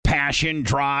Passion,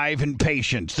 drive, and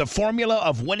patience. The formula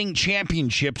of winning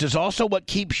championships is also what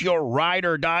keeps your ride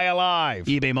or die alive.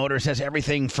 eBay Motors has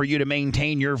everything for you to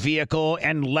maintain your vehicle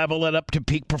and level it up to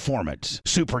peak performance.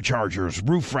 Superchargers,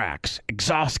 roof racks,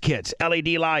 exhaust kits, LED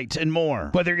lights, and more.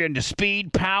 Whether you're into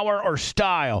speed, power, or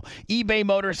style, eBay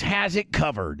Motors has it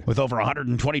covered. With over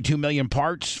 122 million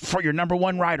parts for your number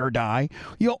one ride or die,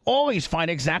 you'll always find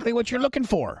exactly what you're looking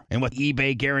for. And with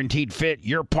eBay Guaranteed Fit,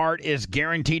 your part is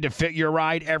guaranteed to fit your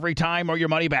ride every time or your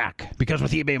money back. Because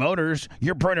with eBay Motors,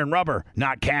 you're burning rubber,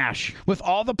 not cash. With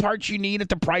all the parts you need at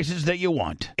the prices that you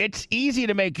want. It's easy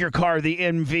to make your car the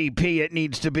MVP it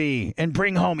needs to be and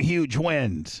bring home huge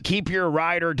wins. Keep your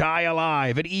ride or die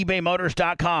alive at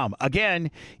ebaymotors.com. Again,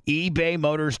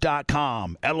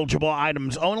 ebaymotors.com. Eligible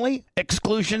items only.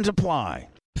 Exclusions apply.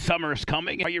 Summer's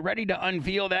coming. Are you ready to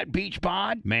unveil that beach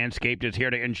bod? Manscaped is here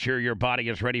to ensure your body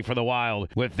is ready for the wild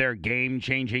with their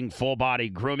game-changing full-body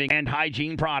grooming and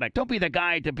hygiene product. Don't be the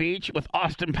guy at the beach with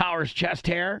Austin Powers chest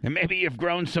hair, and maybe you've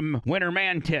grown some winter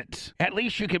man tits. At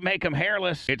least you can make them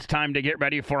hairless. It's time to get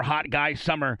ready for hot guy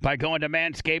summer by going to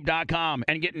manscaped.com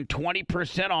and getting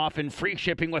 20% off and free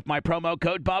shipping with my promo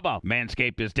code BUBBA.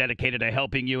 Manscaped is dedicated to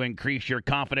helping you increase your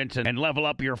confidence and level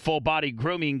up your full-body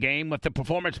grooming game with the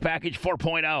Performance Package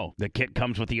 4.0. The kit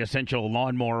comes with the essential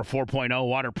Lawnmower 4.0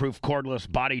 waterproof cordless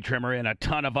body trimmer and a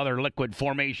ton of other liquid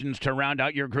formations to round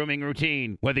out your grooming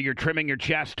routine. Whether you're trimming your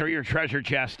chest or your treasure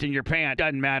chest in your pant,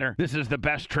 doesn't matter. This is the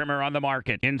best trimmer on the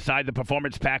market. Inside the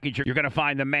Performance Package, you're going to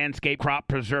find the Manscaped Crop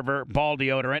Preserver Ball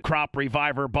Deodorant, Crop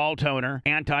Reviver Ball Toner,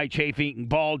 Anti-Chafing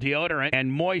Ball Deodorant,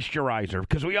 and Moisturizer.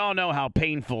 Because we all know how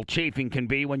painful chafing can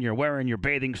be when you're wearing your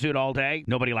bathing suit all day.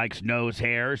 Nobody likes nose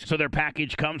hairs, so their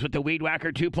package comes with the Weed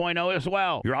Whacker 2.0 as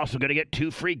well. You're also going to get 2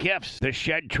 free gifts. The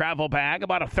Shed Travel Bag,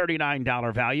 about a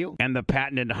 $39 value, and the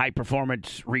patented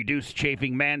high-performance reduced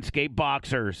chafing Manscaped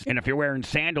Boxers. And if you're wearing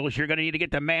sandals, you're going to need to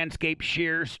get the Manscaped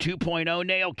Shears 2.0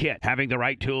 Nail Kit. Having the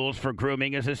right tools for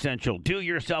grooming is essential. Do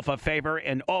yourself a favor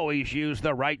and always use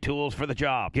the right tools for the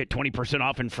job. Get 20%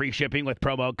 off and free shipping with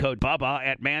promo code BUBBA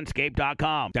at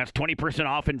manscaped.com. That's 20%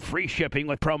 off and free shipping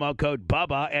with promo code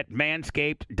BUBBA at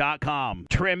manscaped.com.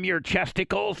 Trim your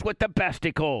chesticles with the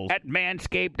besticles at manscaped.com.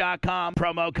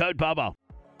 Promo code BUBBA.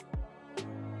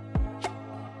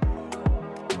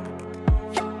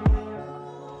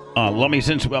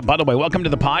 By the way, welcome to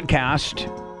the podcast.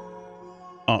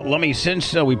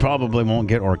 Since we probably won't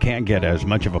get or can't get as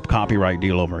much of a copyright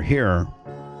deal over here.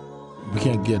 We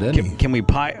can't get any. Can we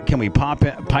pipe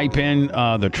in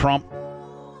the Trump?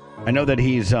 I know that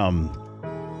he's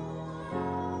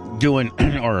doing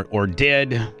or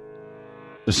did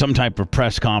some type of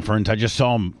press conference. I just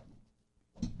saw him.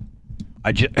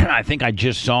 I think I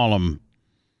just saw him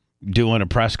doing a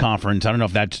press conference. I don't know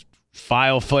if that's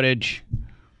file footage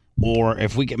or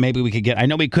if maybe we could get. I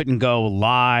know we couldn't go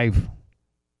live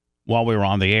while we were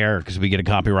on the air because we get a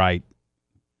copyright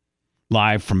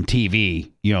live from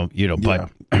TV. But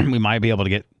we might be able to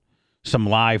get some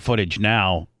live footage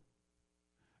now.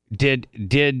 Is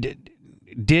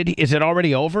it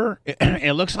already over?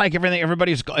 It looks like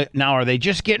everybody's now. Are they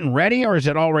just getting ready, or is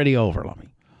it already over? Let me.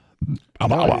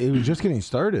 No, it was just getting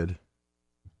started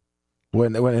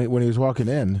when he was walking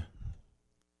in.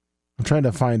 I'm trying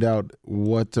to find out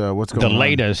what's going on. The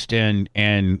latest in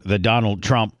the Donald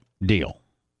Trump deal.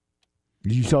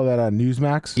 You saw that on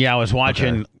Newsmax? Yeah, I was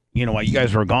watching. Okay. While you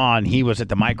guys were gone, he was at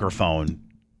the microphone.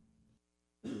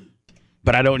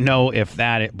 But I don't know if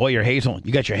that. Boy,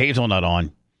 you got your hazelnut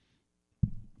on.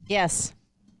 Yes.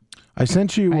 I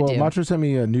sent you. Macho sent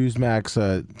me a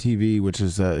Newsmax TV, which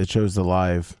is it shows the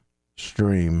live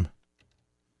stream.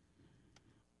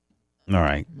 All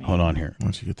right, hold on here.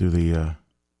 Once you get through the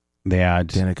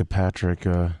ads, Danica Patrick.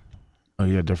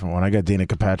 Different one. I got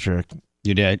Danica Patrick.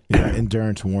 You did? Yeah,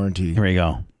 endurance warranty. Here we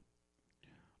go.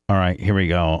 All right, here we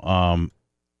go.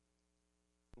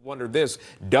 Wonder this,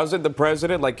 doesn't the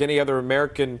president, like any other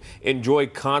American, enjoy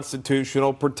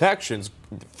constitutional protections,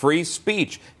 free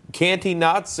speech? Can't he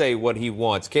not say what he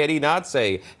wants? Can't he not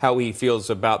say how he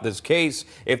feels about this case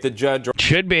if the judge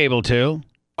should be able to?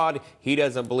 He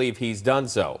doesn't believe he's done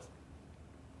so.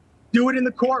 Do it in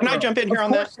the courtroom. Can I jump in here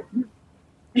on that?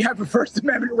 You have a First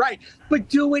Amendment right, but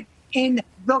do it in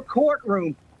the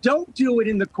courtroom. Don't do it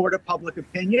in the court of public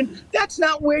opinion. That's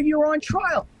not where you're on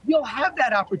trial. You'll have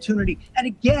that opportunity. And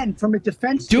again, from a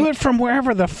defense... Do it from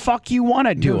wherever the fuck you want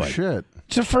to do it. Shit.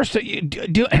 It's the first...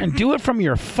 Do it from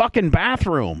your fucking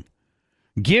bathroom.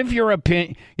 Give your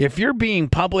opinion. If you're being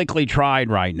publicly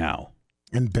tried right now...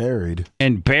 And buried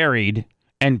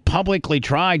and publicly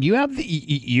tried, you have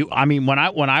the... I mean, when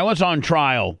I was on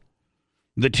trial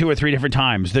the 2 or 3 different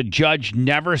times, the judge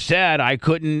never said I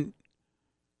couldn't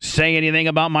say anything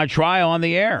about my trial on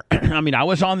the air. I mean, I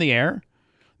was on the air.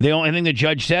 The only thing the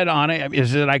judge said on it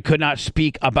is that I could not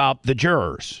speak about the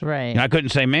jurors. Right. And I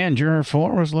couldn't say, man, juror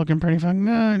 4 was looking pretty fucking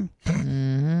good.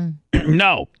 Mm-hmm.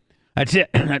 No, that's it.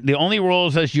 The only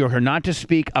rule says you're not to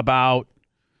speak about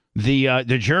the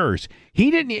jurors.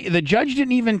 The judge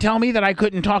didn't even tell me that I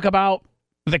couldn't talk about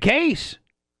the case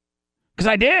because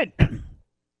I did.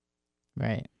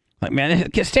 Right. Like,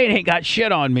 man, the state ain't got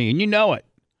shit on me, and you know it.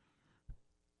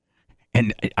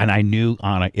 And I knew,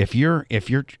 Anna, if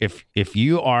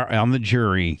you are on the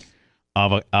jury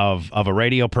of a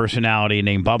radio personality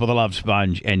named Bubba the Love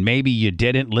Sponge, and maybe you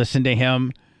didn't listen to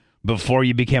him before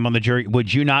you became on the jury,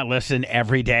 would you not listen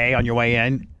every day on your way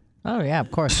in? Oh yeah,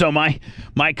 of course. So my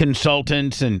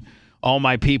consultants and all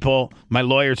my people, my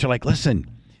lawyers are like, listen,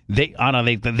 they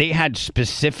had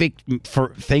specific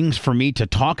things for me to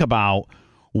talk about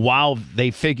while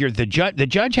they figured the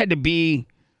judge had to be.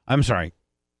 I'm sorry.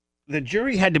 The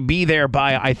jury had to be there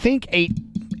by, I think,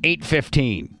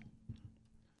 8:15,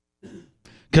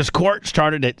 because court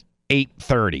started at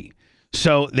 8:30.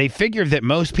 So they figured that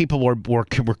most people were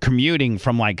commuting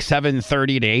from like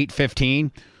 7:30 to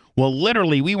 8:15. Well,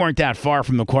 literally, we weren't that far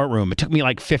from the courtroom. It took me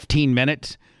like 15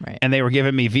 minutes, right. And they were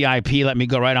giving me VIP, let me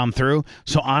go right on through.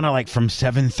 So Anna, like from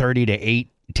 7:30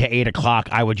 to 8 o'clock,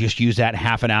 I would just use that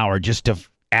half an hour just to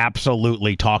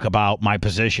absolutely talk about my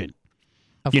position.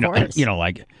 Of course.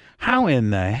 Like, how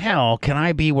in the hell can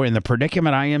I be in the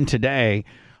predicament I am today?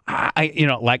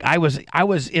 I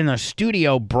was in a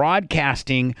studio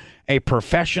broadcasting a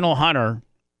professional hunter.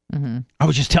 Mm-hmm. I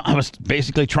was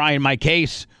basically trying my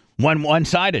case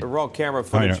one-sided. Raw camera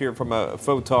footage here from a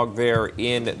photog there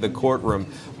in the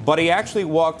courtroom. But he actually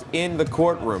walked in the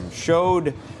courtroom,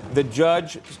 showed the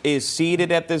judge is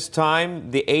seated at this time.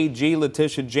 The AG,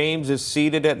 Letitia James, is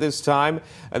seated at this time.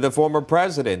 And the former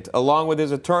president, along with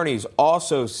his attorneys,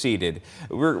 also seated.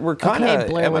 We're kind of,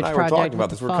 Emma and I were talking about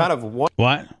this. We're kind of what?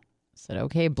 I said,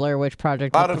 okay, Blair Witch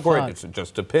Project. It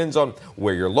just depends on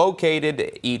where you're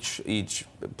located. Each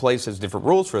place has different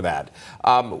rules for that.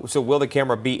 So will the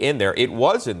camera be in there? It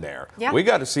was in there. Yeah. We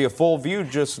got to see a full view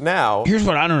just now. Here's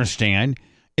what I don't understand,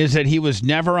 is that he was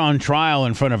never on trial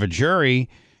in front of a jury.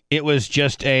 It was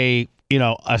just a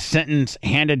sentence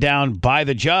handed down by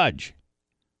the judge.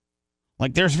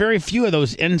 Like, there's very few of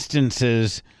those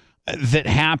instances that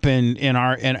happen in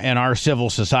our civil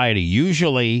society.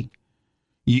 Usually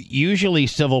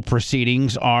civil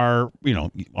proceedings are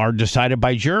decided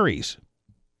by juries.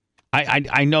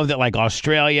 I know that, like,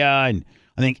 Australia and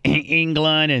I think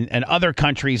England and other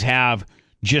countries have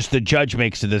just the judge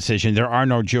makes the decision. There are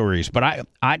no juries. But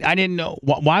I didn't know.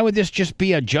 Why would this just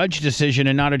be a judge decision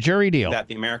and not a jury deal? That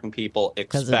the American people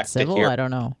expect because it's civil? to hear. I don't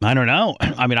know.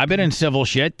 I mean, I've been in civil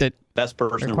shit that best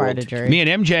person required a jury. Me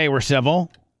and MJ were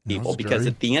civil. People, because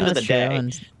at the end of the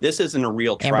day, this isn't a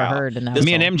real trial.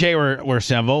 Me and MJ were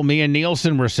civil. Me and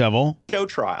Nielsen were civil. Show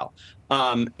trial.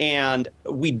 And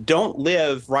we don't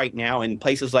live right now in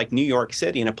places like New York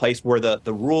City, in a place where the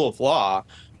rule of law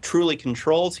truly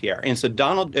controls here. And so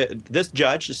this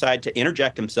judge decided to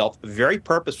interject himself very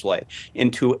purposefully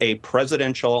into a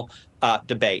presidential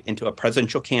debate, into a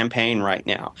presidential campaign right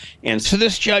now. And so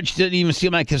this judge didn't even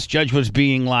seem like this judge was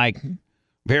being like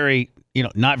very,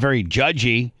 not very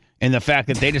judgy. And the fact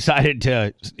that they decided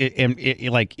to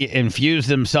infuse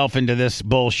themselves into this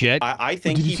bullshit. I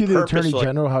think did you see the Attorney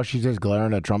General, how she's just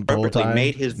glaring at Trump the whole time?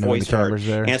 Made his voice heard.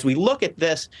 And as we look at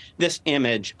this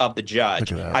image of the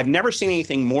judge, I've never seen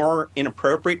anything more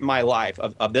inappropriate in my life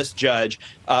of this judge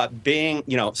being,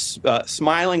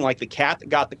 smiling like the cat that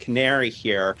got the canary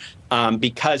here,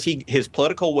 because his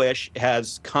political wish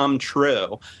has come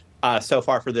true. So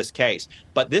far for this case,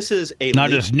 but this is a now.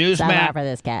 Does Newsmax for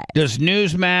this guy? Does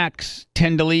Newsmax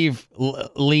tend to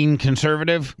lean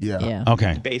conservative? Yeah.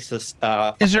 Okay. Basis.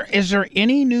 Is there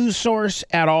any news source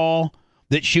at all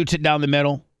that shoots it down the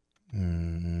middle? They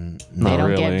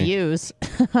don't get views.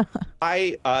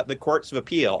 The courts of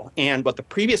appeal and what the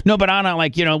previous. No, but Anna,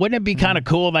 wouldn't it be kind of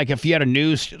cool, like, if you had a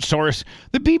news source?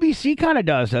 The BBC kind of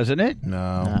does, doesn't it?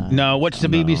 No. What's the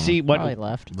BBC? What? Probably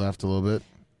left a little bit.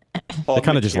 They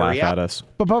kind of just laugh at us.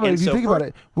 But Bubba, if you think about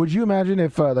it, would you imagine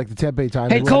if the Tampa Bay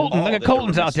Times? Hey, Colton, look at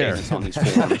Colton's out there.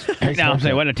 Now I'm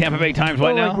saying, what the Tampa Bay Times?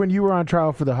 What now? Like when you were on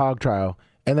trial for the hog trial,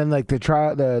 and then like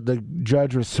the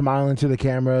judge was smiling to the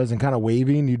cameras and kind of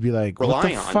waving, you'd be like, "What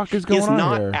the fuck is going on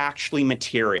here?" Is not actually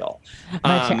material.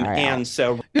 And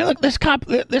so, look, this cop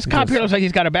here looks like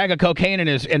he's got a bag of cocaine in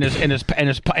his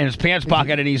pants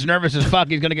pocket, and he's nervous as fuck.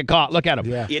 He's gonna get caught. Look at him.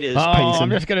 Yeah. It is. I'm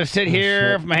just gonna sit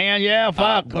here with my hand. Yeah,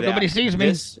 fuck. Nobody sees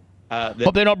me.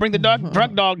 Hope they don't bring the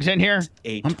drug dogs in here.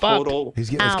 I'm total He's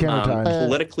getting his camera time.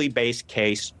 Politically based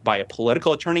case by a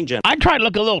political attorney general. I'd try to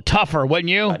look a little tougher, wouldn't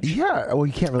you? Yeah, well,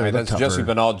 you can't really look tougher. That's Jesse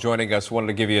Binnall joining us. Wanted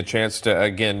to give you a chance to,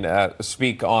 again,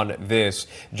 speak on this.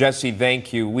 Jesse,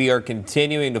 thank you. We are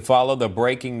continuing to follow the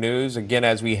breaking news. Again,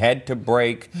 as we head to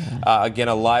break, again,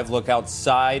 a live look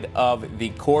outside of the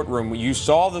courtroom. You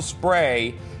saw the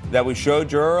spray that we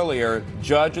showed you earlier.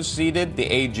 Judge is seated, the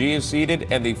AG is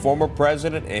seated, and the former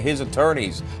president and his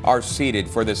attorneys are seated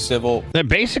for the civil. They're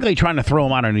basically trying to throw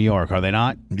him out of New York, are they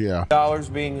not? Yeah. Dollars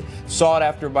being sought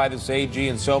after by this AG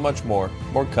and so much more.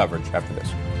 More coverage after this.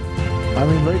 I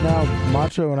mean, right now,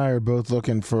 Macho and I are both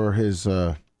looking for his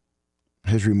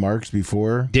remarks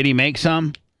before. Did he make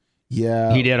some?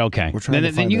 Yeah. He did? Okay.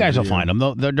 Then you guys will find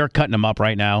them. They're cutting them up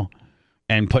right now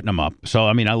and putting them up. So,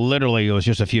 I mean, it was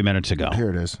just a few minutes ago. Here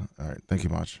it is. All right. Thank you,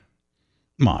 Mach.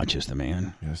 Mach is the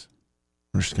man. Yes.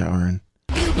 We're scouring.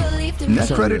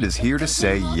 NetCredit is here to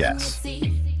say yes,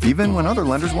 even when other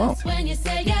lenders won't.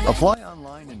 Apply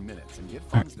online in minutes and get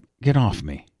funds. Get off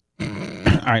me. All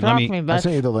right, let me. I'll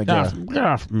send you the link. Get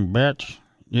off me, bitch.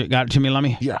 You got it to me,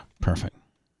 Lemmy? Yeah. Perfect.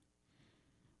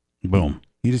 Boom.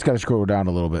 You just got to scroll down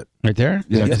a little bit. Right there?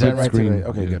 Yeah, is that right? Screen.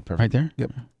 Okay, good. Perfect. Right there?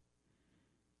 Yep.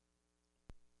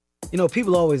 You know,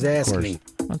 people always ask me,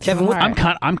 Kevin,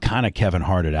 I'm kind of Kevin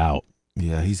Harted out.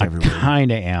 Yeah, he's everywhere. I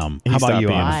kind of am. How about you?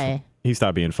 Why? He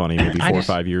stopped being funny maybe 4 or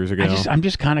 5 years ago. I'm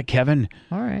just kind of Kevin.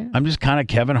 All right. I'm just kind of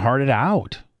Kevin Harted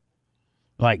out.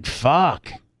 Like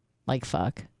fuck. Like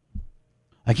fuck.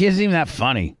 Like he isn't even that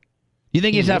funny. You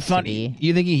think he's that funny?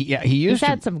 You think he used He's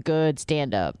had some good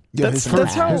stand up. Yeah, his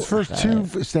first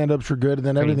two stand-ups were good, and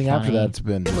then everything after that's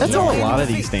been. That's how a lot of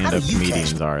these stand-up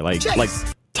comedians are. Like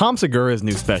Tom Segura's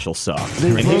new special sucks.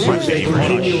 And he's my favorite.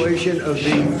 Continuation of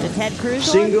The Ted Cruz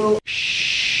single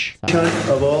cunt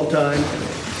of all time.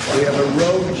 We have a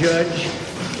rogue judge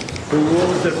who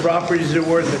rules that properties are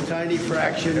worth a tiny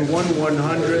fraction,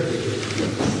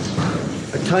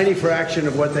 1/100th, a tiny fraction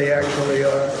of what they actually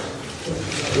are.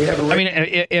 We have I mean,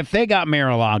 if they got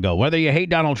Mar-a-Lago, whether you hate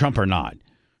Donald Trump or not,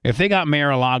 if they got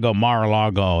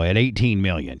Mar-a-Lago at 18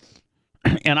 million,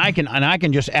 and I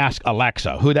can just ask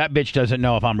Alexa, who that bitch doesn't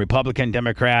know if I'm Republican,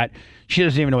 Democrat, she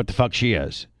doesn't even know what the fuck she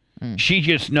is. She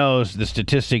just knows the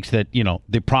statistics that,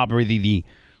 the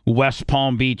West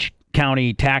Palm Beach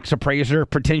County tax appraiser,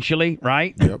 potentially,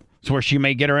 right? Yep. It's where she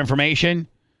may get her information.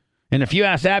 And if you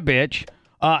ask that bitch,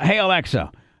 hey,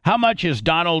 Alexa, how much is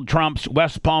Donald Trump's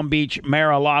West Palm Beach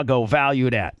Mar-a-Lago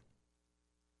valued at?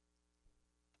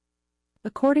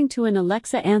 According to an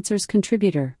Alexa Answers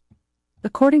contributor.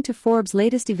 According to Forbes'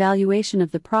 latest evaluation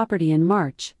of the property in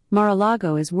March,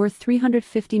 Mar-a-Lago is worth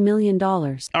 $350 million.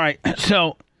 All right,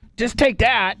 so just take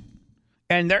that,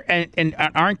 and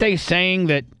aren't they saying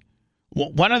that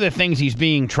one of the things he's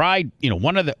being tried,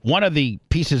 one of the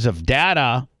pieces of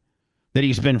data that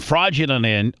he's been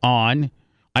fraudulent on,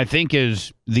 I think,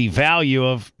 is the value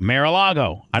of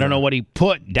Mar-a-Lago. I don't know what he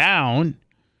put down,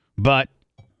 but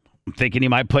I'm thinking he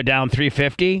might put down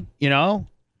 350. Yeah.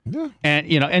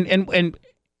 And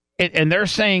and they're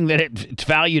saying that it's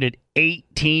valued at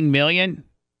 18 million.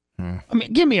 I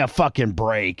mean, give me a fucking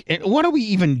break. What are we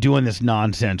even doing this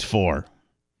nonsense for?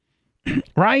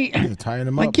 Right? Tying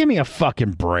him up. Give me a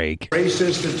fucking break.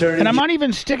 Racist attorney. And I'm not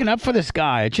even sticking up for this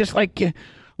guy. It's just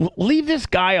leave this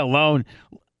guy alone.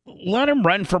 Let him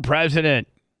run for president.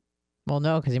 Well,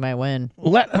 no, because he might win.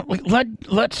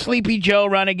 Let Sleepy Joe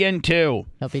run again too.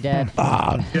 He'll be dead.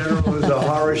 General is a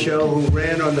horror show who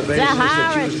ran on the basis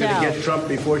that she was going to get Trump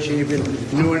before she even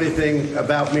knew anything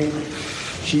about me.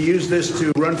 She used this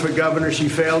to run for governor. She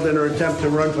failed in her attempt to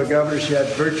run for governor. She had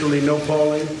virtually no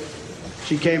polling.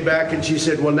 She came back and she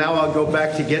said, well, now I'll go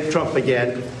back to get Trump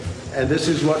again. And this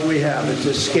is what we have. It's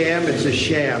a scam. It's a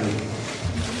sham.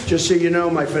 Just so you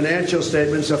know, my financial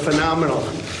statements are phenomenal.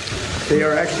 They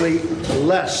are actually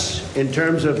less in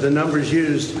terms of the numbers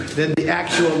used than the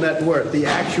actual net worth. The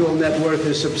actual net worth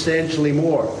is substantially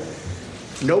more.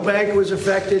 No bank was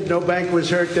affected. No bank was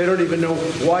hurt. They don't even know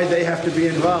why they have to be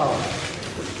involved.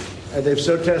 And they've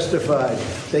so testified.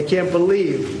 They can't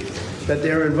believe that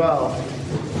they're involved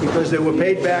because they were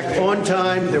paid back on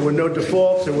time. There were no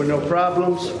defaults. There were no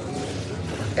problems.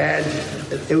 And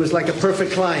it was like a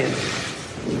perfect client.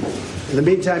 In the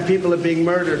meantime, people are being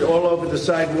murdered all over the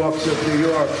sidewalks of New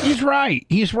York. He's right.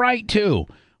 He's right too.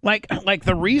 Like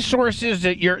the resources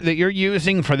that you're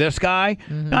using for this guy.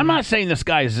 Mm-hmm. I'm not saying this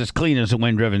guy is as clean as the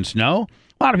wind-driven snow.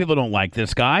 A lot of people don't like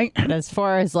this guy. But as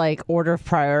far as order of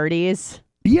priorities,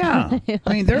 yeah.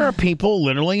 I mean, there are people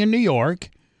literally in New York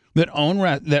that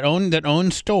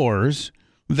own stores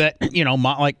that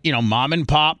mom and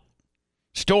pop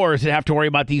stores that have to worry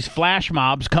about these flash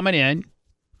mobs coming in,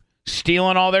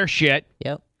 stealing all their shit.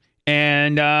 Yep.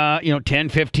 And, 10,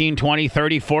 15, 20,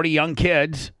 30, 40 young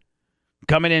kids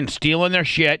coming in, stealing their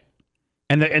shit.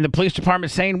 And the police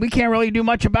department saying, we can't really do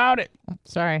much about it.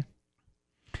 Sorry.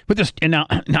 But this, and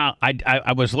now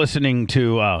I was listening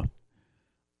to, I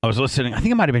think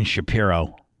it might have been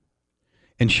Shapiro.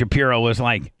 And Shapiro was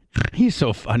like, he's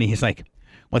so funny. He's like,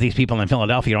 what these people in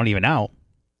Philadelphia don't even know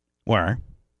were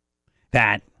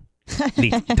that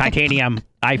the titanium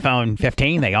iPhone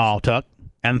 15 they all took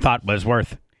and thought was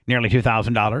worth nearly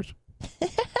 $2,000.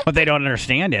 What they don't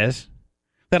understand is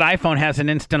that iPhone has an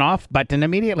instant off button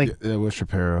immediately. It was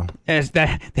Shapiro. Is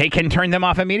that they can turn them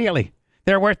off immediately.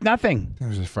 They're worth nothing. It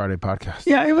was a Friday podcast.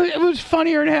 Yeah, it was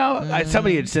funnier than hell.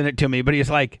 Somebody had sent it to me, but he's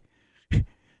like,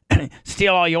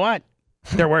 steal all you want.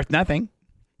 They're worth nothing.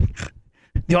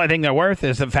 The only thing they're worth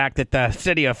is the fact that the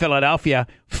city of Philadelphia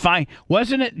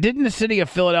didn't the city of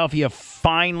Philadelphia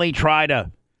finally try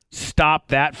to stop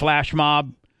that flash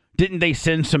mob? Didn't they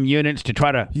send some units to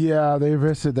try to? Yeah, they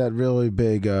arrested that really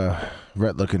big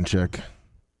red-looking chick.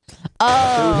 Oh,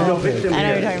 I know what you're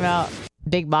talking about.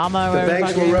 Big Mama. The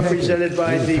banks were represented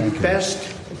by the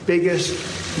best,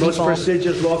 biggest, most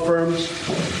prestigious law firms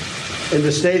in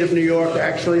the state of New York,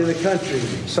 actually in the country.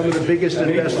 Some of the biggest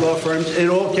and best law firms. In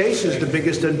all cases, the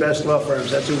biggest and best law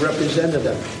firms. That's who represented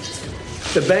them.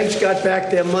 The banks got back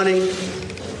their money.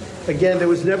 Again, there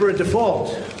was never a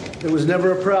default. There was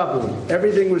never a problem.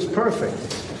 Everything was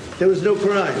perfect. There was no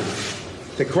crime.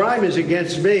 The crime is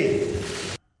against me.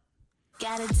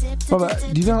 Well,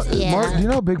 do you know, Mark, do you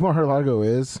know how big Mar-a-Lago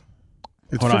is?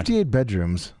 It's 58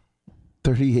 bedrooms,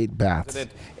 38 baths.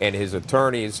 And his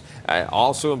attorneys.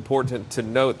 Also important to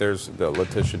note, there's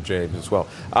Letitia James as well,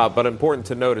 but important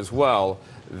to note as well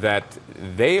that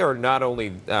they are not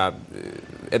only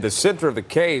at the center of the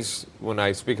case when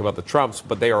I speak about the Trumps,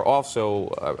 but they are also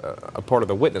a part of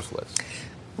the witness list.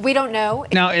 We don't know.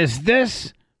 Now, is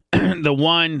this the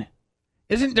one?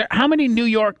 Isn't there? How many New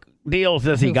York deals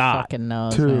does he got? Fucking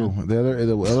knows, 2. man.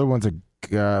 The other one's a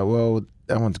guy. Well,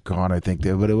 that one's gone, I think.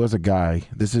 But it was a guy.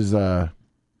 This is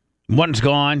one's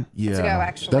gone. Yeah, to go,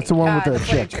 actually. That's the one with the the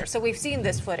footage. chick. So we've seen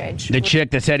this footage. The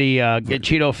chick that said he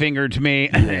Cheeto fingered me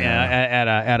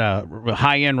at a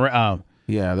high end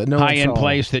high end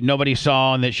place that nobody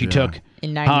saw and that she took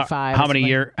in 95. How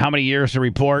many years to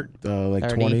report? Like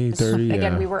 30. 20, 30.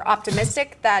 Again, we were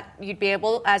optimistic that you'd be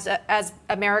able, as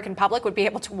American public, would be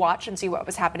able to watch and see what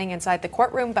was happening inside the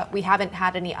courtroom, but we haven't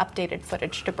had any updated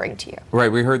footage to bring to you.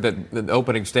 Right. We heard that the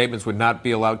opening statements would not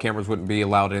be allowed. Cameras wouldn't be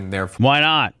allowed in there. Why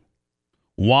not?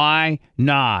 Why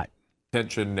not?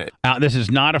 Attention. This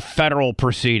is not a federal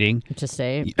proceeding. Just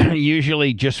say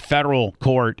usually just federal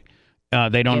court.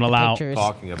 They don't allow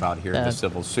talking about here the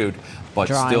civil suit, but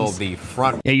drawings. still the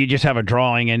front. Yeah, you just have a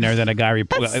drawing in there that a guy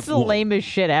That's the lamest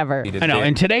shit ever. I know.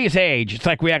 In today's age, it's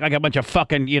like we act like a bunch of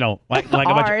fucking, like a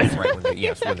bunch of.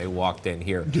 Right, when they walked in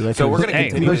here. Like so we're going to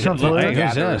continue to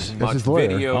gather as much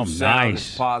video sound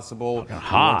as possible.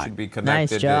 Hot. Should be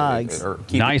connected. Nice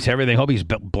jogs. Nice everything. Hope he's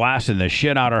blasting the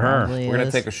shit out of her. We're going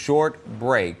to take a short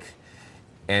break.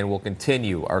 And we'll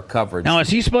continue our coverage. Now, is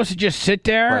he supposed to just sit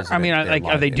there? I mean,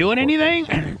 are they doing anything?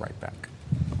 We'll be right back.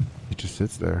 He just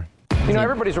sits there. You know,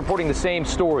 everybody's reporting the same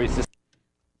stories.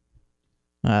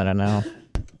 I don't know.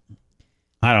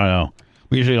 I don't know.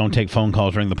 We usually don't take phone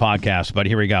calls during the podcast, but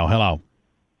here we go. Hello.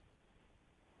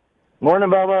 Morning,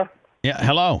 Bubba. Yeah,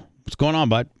 hello. What's going on,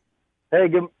 bud? Hey,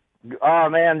 good. Oh,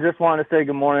 man, just wanted to say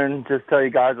good morning. Just tell you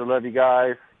guys I love you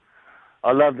guys.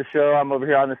 I love the show. I'm over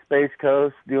here on the Space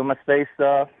Coast doing my space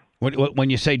stuff. When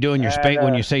you say doing your space,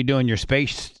 when you say doing your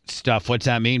space stuff, what's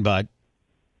that mean, bud?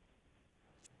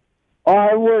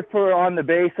 I work on the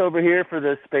base over here for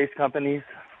the space companies.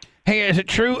 Hey, is it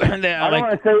true that I don't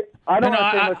want to say. I don't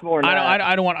want to say much more.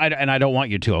 I don't want, and I don't want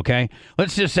you to. Okay,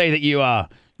 let's just say that you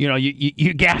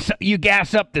you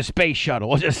gas up the space shuttle.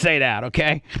 We'll just say that,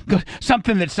 okay?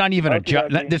 Something that's not even a job.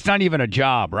 That's not even a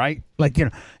job, right? Like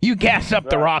you gas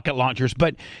up the rocket launchers.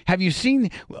 But have you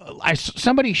seen?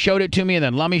 Somebody showed it to me, and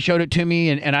then Lummy showed it to me,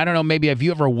 and I don't know. Maybe have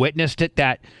you ever witnessed it?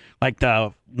 That like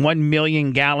the 1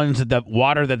 million gallons of the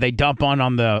water that they dump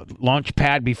on the launch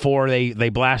pad before they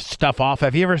blast stuff off.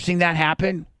 Have you ever seen that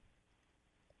happen?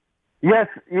 Yes,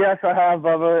 I have,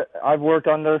 Bubba. I've worked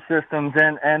on those systems,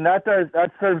 and that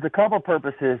serves a couple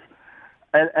purposes.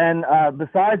 And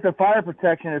besides the fire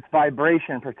protection, it's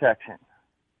vibration protection.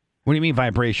 What do you mean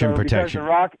vibration protection?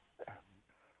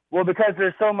 Because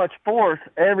there's so much force,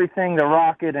 everything, the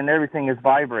rocket and everything is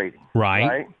vibrating.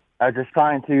 Right. I was just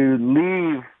trying to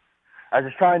leave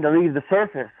the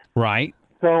surface. Right.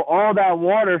 So all that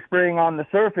water spraying on the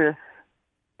surface,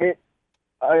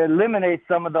 eliminates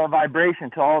some of the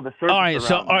vibration to all the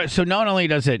surface. All right. So not only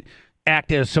does it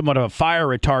act as somewhat of a fire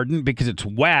retardant because it's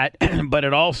wet, but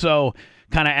it also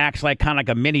kind of acts like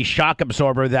a mini shock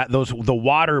absorber that the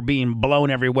water being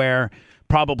blown everywhere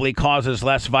probably causes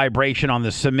less vibration on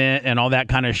the cement and all that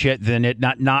kind of shit than it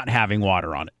not having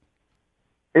water on it.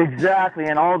 Exactly,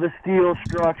 and all the steel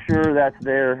structure that's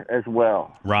there as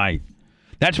well. Right.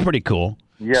 That's pretty cool.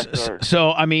 Yes, sir.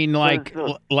 So I mean, like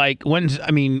when's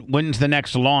the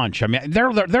next launch? I mean,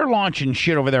 they're launching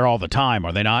shit over there all the time,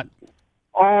 are they not?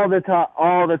 All the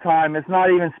time. It's not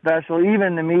even special.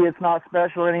 Even to me, it's not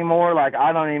special anymore. Like,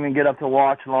 I don't even get up to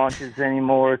watch launches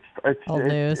anymore.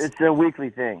 It's a weekly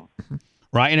thing.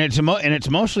 Right, and it's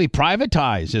mostly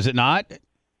privatized, is it not?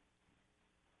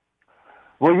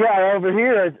 Well, yeah, over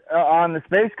here on the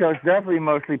Space Coast, definitely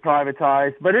mostly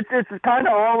privatized. But it's kind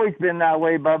of always been that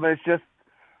way, Bubba. It's just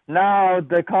now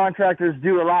the contractors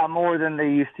do a lot more than they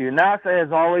used to. NASA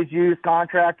has always used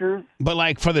contractors. But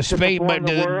like for the space, but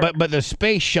the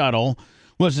space shuttle.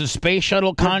 Was the space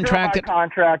shuttle contracted? By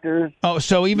contractors. Oh,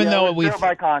 so even though it was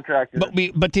by contractors.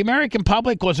 But the American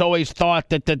public was always thought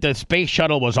that the space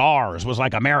shuttle was ours, was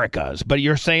like America's. But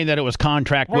you're saying that it was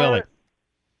contract willing.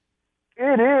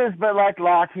 It is, but like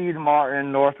Lockheed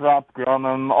Martin, Northrop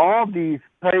Grumman, all these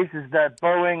places that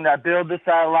Boeing, that build the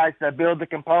satellites, that build the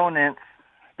components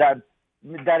that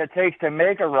it takes to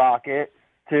make a rocket,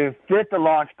 to fit the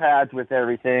launch pads with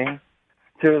everything,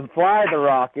 to fly the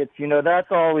rockets,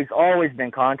 that's always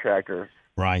been contractors.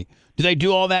 Right. Do they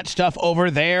do all that stuff over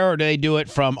there, or do they do it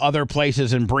from other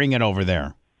places and bring it over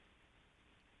there?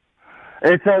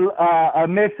 It's a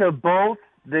mix of both.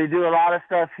 They do a lot of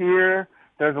stuff here.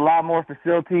 There's a lot more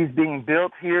facilities being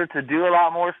built here to do a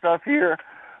lot more stuff here.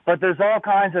 But there's all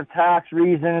kinds of tax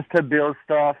reasons to build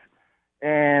stuff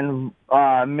in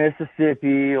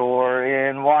Mississippi or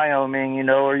in Wyoming,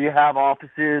 or you have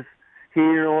offices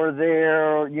here or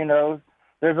there,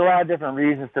 there's a lot of different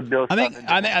reasons to build.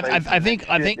 I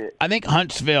think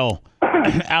Huntsville,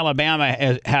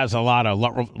 Alabama has a lot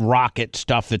of rocket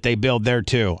stuff that they build there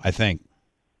too. I think.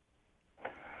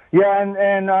 Yeah,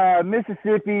 and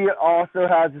Mississippi also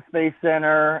has a space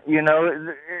center.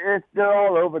 They're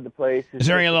all over the place. Is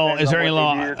there any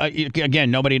little?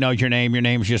 Again, nobody knows your name. Your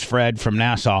name's just Fred from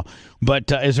Nassau.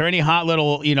 But is there any hot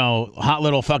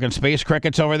little fucking space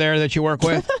crickets over there that you work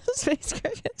with? Space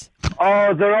crickets.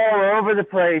 Oh, they're all over the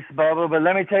place, Bubba. But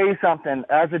let me tell you something.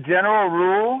 As a general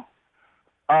rule,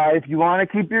 if you want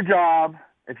to keep your job,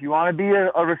 if you want to be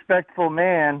a respectful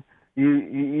man,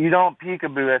 you don't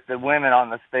peekaboo at the women on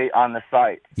the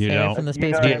site. You know, from the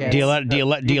space do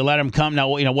you let them come now?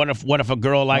 What if a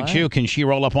girl likes you? Can she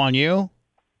roll up on you?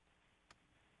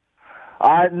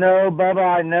 No,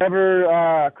 Bubba. I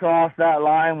never cross that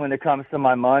line when it comes to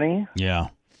my money. Yeah.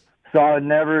 So I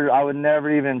would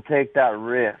never even take that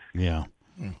risk. Yeah.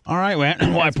 All right,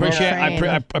 man. Well, I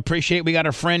appreciate we got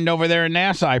a friend over there in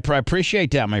Nassau. I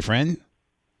appreciate that, my friend.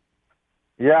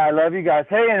 Yeah, I love you guys.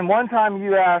 Hey, and one time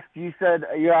you asked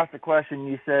a question.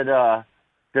 You said,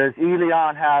 does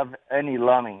Elion have any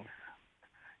lummies?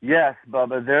 Yes,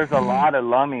 Bubba, there's a lot of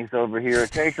lummies over here.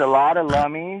 It takes a lot of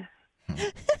lummies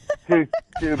to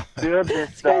build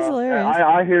this stuff.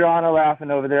 I hear Anna laughing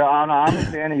over there. Anna, I'm a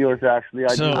fan of yours, actually.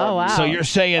 Wow. So you're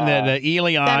saying that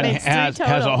Elion has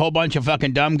a whole bunch of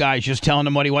fucking dumb guys just telling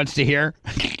him what he wants to hear?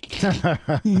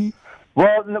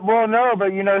 Well, no,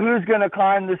 but who's going to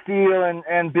climb the steel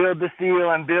and build the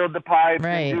steel and build the pipes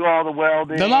and do all the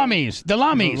welding? The lummies.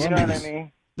 You know what I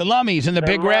mean? The lummies and the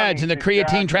big reds and the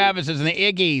creatine Travises and the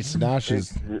Iggies.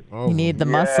 Noshes. You need the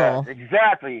muscle.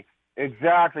 Exactly.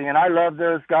 And I love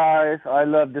those guys. I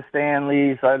love the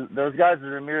Stanleys. Those guys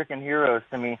are American heroes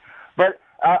to me. But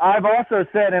I've also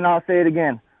said, and I'll say it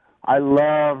again, I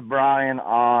love Brian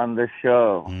on the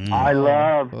show. I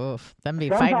love. Oof, that'd be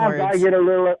fighting words. Sometimes I get a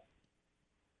little.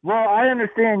 Well, I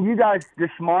understand you guys, the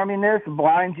schmarminess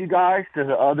blinds you guys to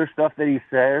the other stuff that he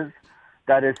says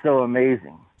that is so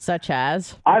amazing. Such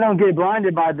as? I don't get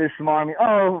blinded by this schmarmy.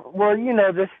 Oh, well,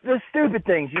 the stupid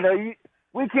things.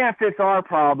 We can't fix our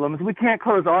problems. We can't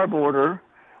close our border.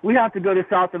 We have to go to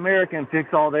South America and fix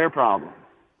all their problems.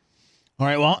 All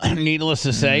right, well, needless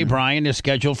to say, Brian is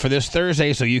scheduled for this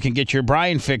Thursday, so you can get your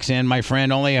Brian fix in, my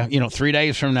friend, only 3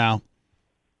 days from now.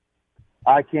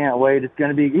 I can't wait. It's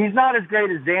going to be. He's not as great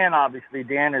as Dan, obviously.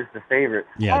 Dan is the favorite.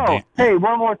 Yeah. Oh, hey,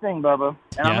 one more thing, Bubba.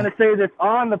 And I'm going to say this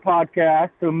on the podcast,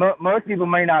 so most people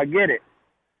may not get it.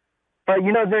 But,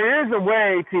 there is a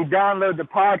way to download the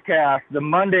podcast, the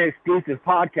Monday exclusive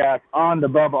podcast, on the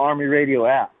Bubba Army Radio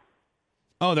app.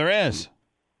 Oh, there is?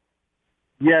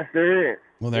 Yes, there is.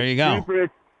 Well, there you go.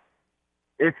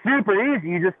 It's super easy.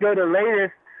 You just go to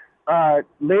latest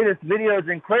latest videos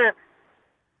and clips.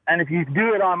 And if you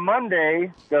do it on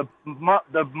Monday, the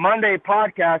Monday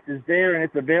podcast is there, and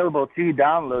it's available to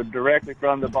download directly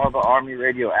from the Barbara Army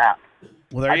Radio app.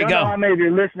 Well, there you go. I don't know how many of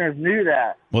your listeners knew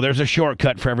that. Well, there's a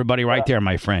shortcut for everybody right there,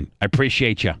 my friend. I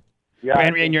appreciate you. Yeah,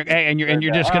 and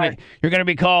you're just gonna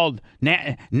be called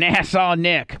Nassau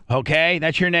Nick. Okay,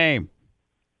 that's your name.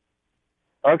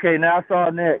 Okay,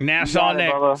 Nassau Nick. Nassau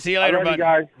Nick. See you later, buddy.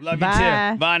 Guys. Love you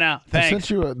too. Bye now. Thanks. I sent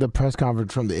you the press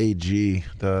conference from the AG,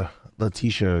 the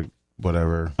Letitia,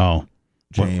 whatever. Oh,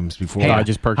 James. Before I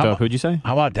just perked up. Who'd you say?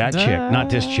 How about that chick? Not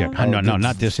this chick. No,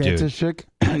 not this dude. DeSantis chick?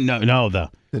 No, the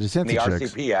DeSantis the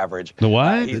chick. RCP average. The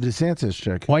what? The DeSantis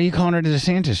chick. Why are you calling her the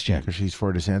DeSantis chick? Because she's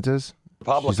for DeSantis.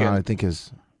 Republican. She's on, I think,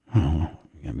 his. Oh,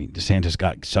 I mean, DeSantis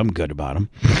got some good about him.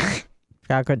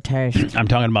 Got good taste. I'm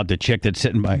talking about the chick that's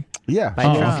sitting by. Yeah.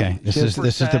 Oh, okay. This is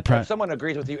the If someone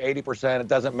agrees with you 80%, it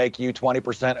doesn't make you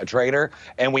 20% a traitor,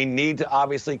 and we need to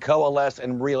obviously coalesce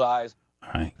and realize. All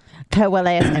right.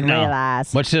 Coalesce and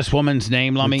realize. What's this woman's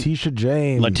name, Lummy? Letitia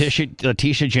James.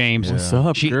 Letitia James. Yeah. What's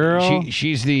up, girl?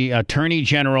 She's the Attorney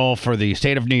General for the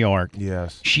state of New York.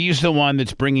 Yes. She's the one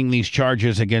that's bringing these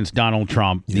charges against Donald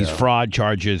Trump, these fraud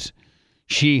charges.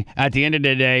 She, at the end of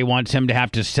the day, wants him to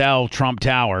have to sell Trump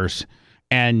Towers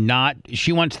and not.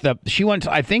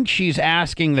 I think she's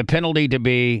asking the penalty to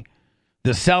be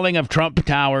the selling of Trump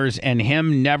Towers and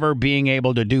him never being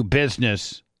able to do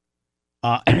business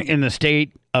in the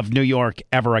state of New York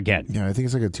ever again. Yeah, I think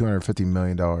it's like a $250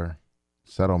 million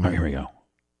settlement. Oh, here we go.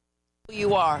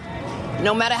 You are.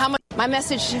 No matter how much, my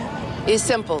message is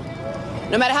simple.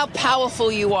 No matter how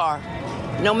powerful you are,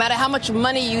 no matter how much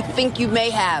money you think you may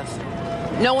have,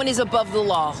 no one is above the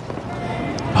law.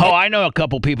 Oh, I know a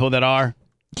couple people that are.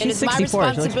 And it's my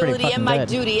responsibility and my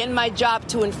duty and my job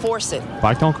to enforce it.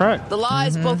 Black don't crack. The law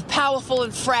is both powerful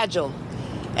and fragile.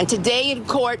 And today in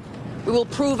court, we will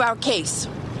prove our case.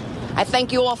 I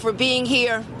thank you all for being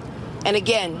here. And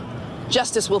again,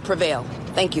 justice will prevail.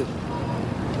 Thank you.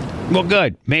 Well,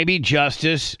 good. Maybe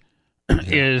justice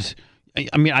is,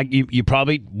 I mean, you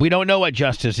probably, we don't know what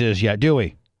justice is yet, do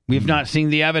we? We've not seen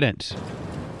the evidence.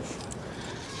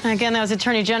 Again, that was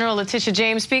Attorney General Letitia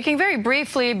James speaking very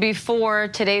briefly before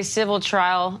today's civil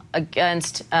trial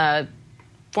against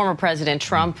former President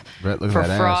Trump for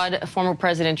fraud. Former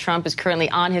President Trump is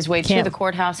currently on his way to the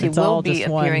courthouse. He will be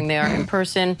appearing there in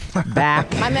person.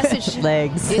 Back. My message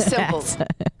legs is simple.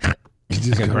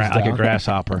 Like a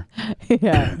grasshopper.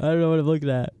 Yeah, I don't know what I'm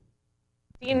looking at.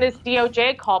 Seen this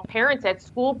DOJ call parents at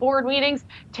school board meetings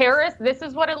terrorists. This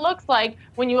is what it looks like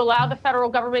when you allow the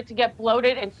federal government to get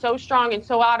bloated and so strong and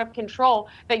so out of control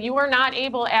that you are not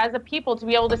able as a people to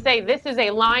be able to say this is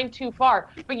a line too far.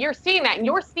 But you're seeing that, and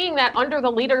you're seeing that under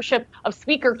the leadership of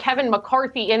Speaker Kevin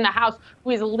McCarthy in the House,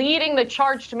 who is leading the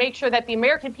charge to make sure that the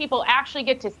American people actually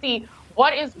get to see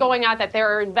what is going on, that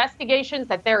there are investigations,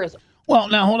 that there is. Well,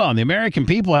 now hold on. The American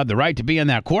people have the right to be in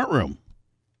that courtroom.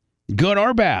 Good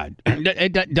or bad.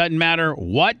 It doesn't matter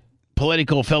what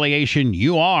political affiliation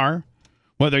you are,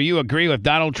 whether you agree with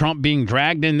Donald Trump being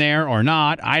dragged in there or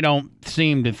not. I don't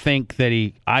seem to think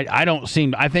that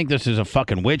I think this is a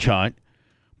fucking witch hunt,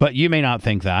 but you may not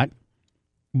think that.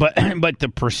 But the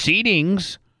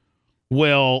proceedings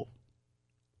will,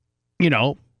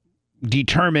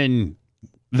 determine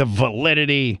the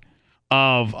validity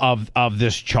of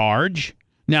this charge.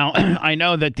 Now, I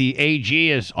know that the AG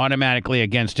is automatically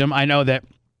against him. I know that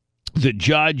the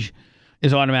judge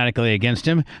is automatically against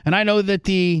him. And I know that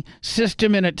the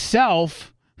system in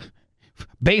itself,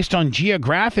 based on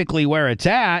geographically where it's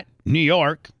at, New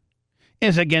York,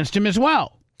 is against him as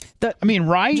well.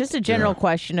 Right? Just a general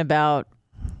question about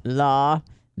law.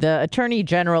 The Attorney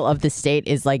General of the state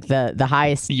is like the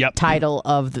highest title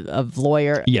of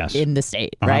lawyer in the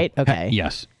state, right? Okay.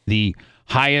 Yes. The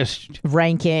highest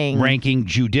ranking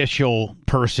judicial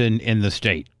person in the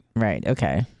state. Right.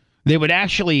 Okay. They would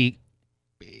actually,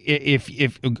 if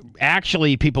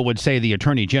people would say the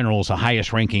Attorney General is the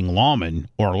highest ranking lawman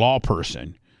or law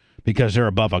person because they're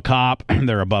above a cop,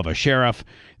 they're above a sheriff,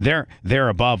 they're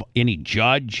above any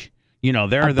judge.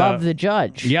 They're above the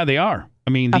judge. Yeah, they are. I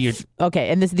mean, okay,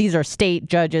 and these are state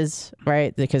judges,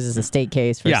 right? Because it's a state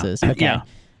case versus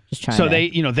Just trying. So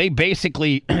they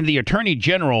basically the Attorney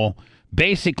General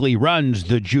basically runs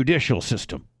the judicial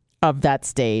system of that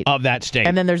state.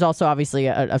 And then there's also obviously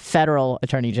a federal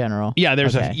attorney general. Yeah,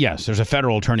 there's a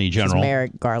federal attorney general.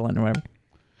 Merrick Garland or whatever.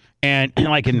 And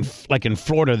like in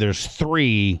Florida, there's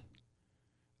three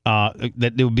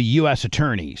that there would be U.S.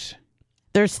 attorneys.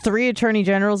 There's 3 attorney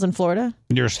generals in Florida?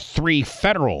 There's 3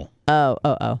 federal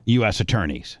U.S.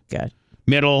 attorneys. Good.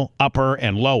 Middle, upper,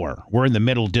 and lower. We're in the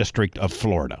middle district of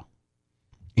Florida.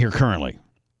 here currently.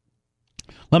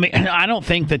 I don't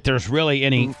think that there's really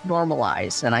any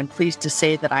normalize, and I'm pleased to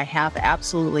say that I have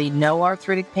absolutely no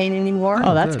arthritic pain anymore.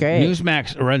 Oh, that's great.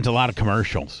 Newsmax runs a lot of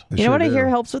commercials. You know what I hear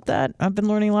helps with that? I've been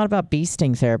learning a lot about bee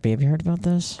sting therapy. Have you heard about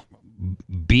this?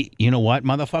 You know what,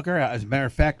 motherfucker? As a matter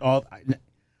of fact,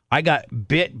 I got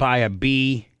bit by a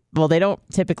bee. Well, they don't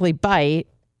typically bite.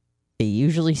 They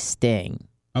usually sting.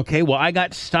 Okay, well, I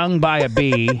got stung by a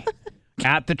bee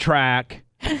at the track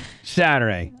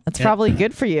Saturday. That's probably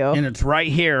good for you. And it's right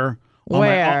here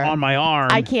Where? On my arm.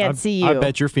 I can't see you. I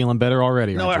bet you're feeling better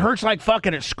already. No, it hurts like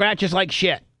fucking. It scratches like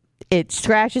shit. It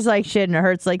scratches like shit and it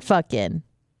hurts like fucking.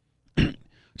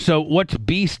 So what's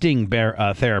bee sting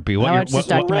therapy? I watched this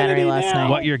documentary last night.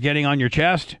 What you're getting on your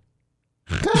chest?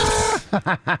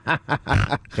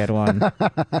 Good one.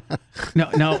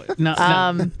 No.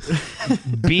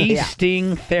 Bee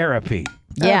sting therapy.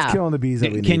 That's killing the bees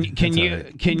that we need.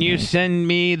 Can you send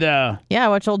me the? Yeah, I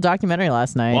watched a whole documentary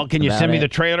last night. Well, can you send me the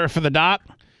trailer for the doc?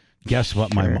 Guess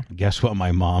what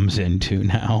my mom's into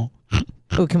now.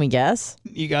 Oh, can we guess?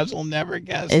 You guys will never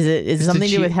guess. Is it something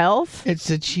to do with health? It's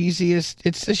the cheesiest.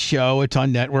 It's the show. It's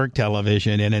on network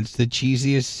television, and it's the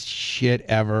cheesiest shit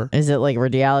ever. Is it like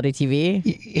reality TV?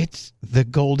 It's The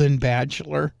Golden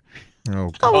Bachelor.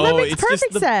 Oh, well, that makes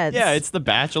perfect sense. Yeah, it's The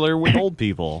Bachelor with old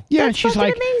people. Yeah, That's she's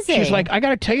like, amazing. she's like, I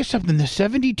got to tell you something. The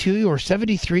 72 or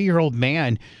 73-year-old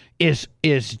man is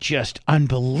just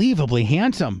unbelievably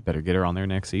handsome. Better get her on there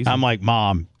next season. I'm like,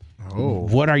 Mom,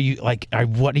 what are you like?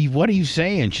 What are you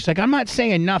saying? She's like, I'm not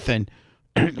saying nothing,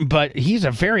 but he's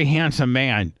a very handsome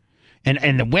man.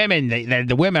 And the women,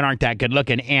 the women aren't that good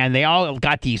looking, and they all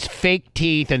got these fake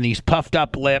teeth and these puffed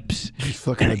up lips.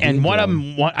 And one of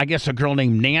them, I guess, a girl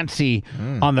named Nancy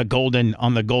on the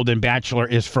Golden Bachelor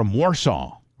is from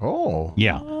Warsaw. Oh,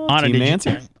 yeah.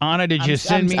 Anna, did you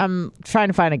send me? I'm trying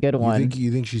to find a good one.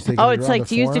 You think she's taking? Oh, it's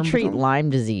like used to treat Lyme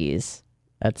disease.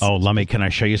 That's Lummy, can I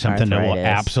show you something that will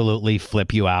absolutely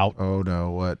flip you out? Oh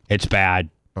no, what? It's bad.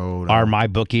 Oh no. Our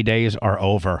MyBookie days are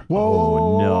over.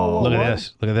 Whoa, no. Look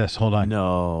at this. Hold on.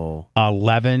 No.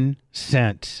 11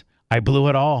 cents. I blew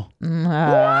it all.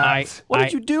 What? What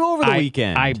did you do over the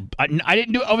weekend? I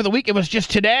didn't do it over the week. It was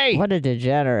just today. What a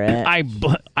degenerate.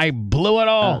 I blew it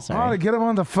all. To get him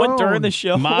on the phone. What, during the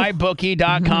show?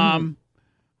 MyBookie.com.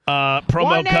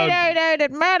 Promo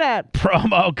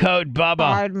code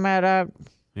Bubba.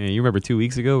 Yeah, you remember 2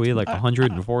 weeks ago we had like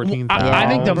 114,000.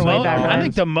 I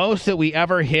think the most that we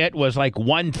ever hit was like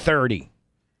 130.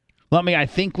 I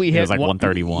think we hit. It was like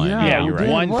 131. Yeah, you're right.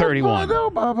 131.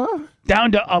 Bubba?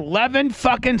 Down to 11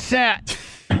 fucking cent.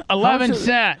 11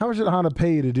 cent. How much did Hannah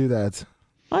pay you to do that?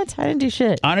 What? I didn't do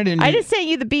shit. I just sent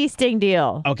you the bee sting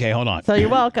deal. Okay, hold on. So you're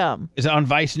welcome. Is it on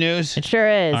Vice News? It sure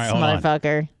is, All right,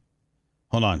 motherfucker.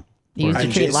 Hold on. Used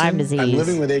to treat Lyme disease. I'm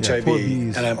living with HIV,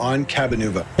 and I'm on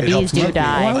Cabenuva. The bees do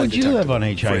die. Why would you live on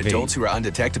HIV? For adults who are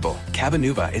undetectable,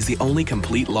 Cabenuva is the only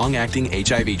complete long-acting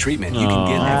HIV treatment you can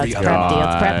get every other month.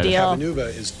 It's prep deal. Cabenuva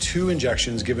is 2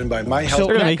 injections given by my health. So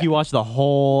they're going to make you watch the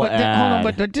whole ad. Hold on,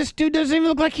 but this dude doesn't even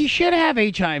look like he should have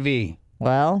HIV.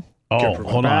 Well,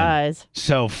 hold on.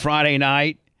 So Friday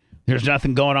night, there's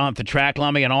nothing going on at the track,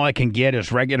 Lummy, and all I can get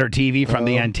is regular TV from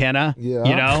the antenna. Yeah.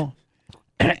 You know?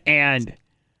 And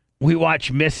we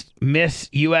watch Miss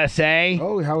USA.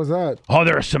 Oh, how was that? Oh,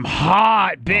 there are some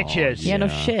hot bitches. Yeah, no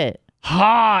shit.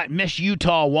 Hot. Miss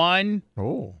Utah won.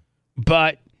 Oh.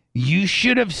 But you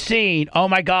should have seen. Oh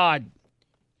my God.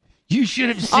 You should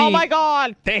have seen. Oh my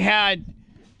God. They had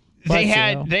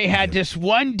this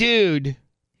one dude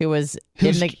who was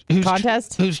in the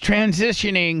contest, who's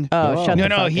transitioning. Oh, shut the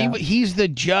fuck up. He's the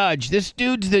judge. This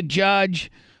dude's the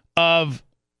judge of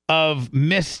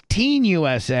Miss Teen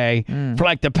USA for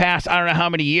like the past I don't know how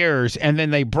many years, and then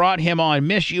they brought him on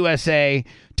Miss USA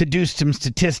to do some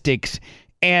statistics,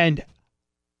 and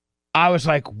I was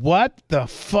like, what the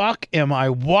fuck am I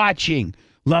watching?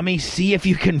 Let me see if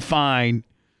you can find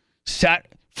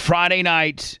Friday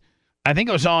nights. I think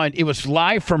it was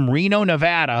live from Reno,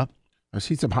 Nevada. I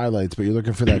see some highlights, but you're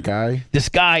looking for that guy? This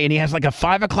guy, and he has like a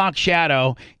 5 o'clock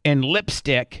shadow and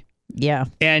lipstick. Yeah.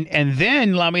 And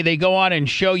then, Lummy, they go on and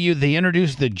show you, they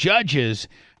introduce the judges.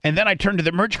 And then I turned to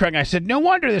the merch crowd and I said, no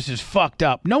wonder this is fucked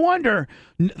up. No wonder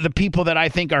the people that I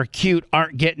think are cute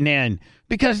aren't getting in.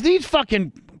 Because these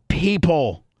fucking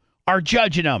people are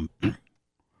judging them.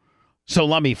 So,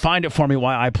 Lummy, find it for me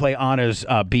while I play Anna's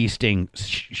bee sting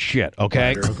shit,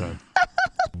 okay? Okay.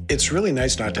 It's really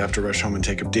nice not to have to rush home and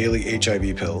take a daily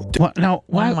HIV pill. What? No.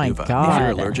 Oh my God. If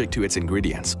you're allergic to its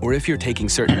ingredients, or if you're taking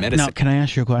certain medicine. Now, can I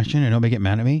ask you a question and nobody get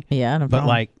mad at me? Yeah, no problem. But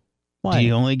like, What? do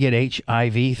you only get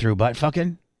HIV through butt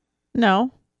fucking?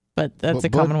 No, but that's a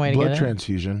common way to get it. Blood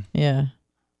transfusion. Yeah.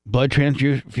 Blood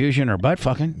transfusion or butt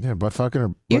fucking. Yeah, butt fucking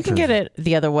or you can get it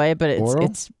the other way, but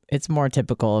it's more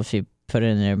typical if you put it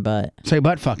in their butt. Say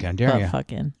butt fucking, dare you? Butt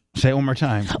fucking. Say it one more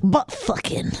time. Butt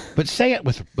fucking. But say it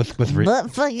with butt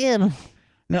fucking.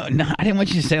 No, I didn't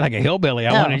want you to say it like a hillbilly.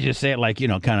 I wanted you to say it like,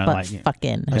 kind of like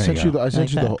fucking. I sent you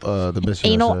the mission.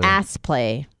 Anal ass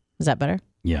play. Is that better?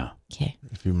 Yeah. Okay.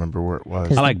 If you remember where it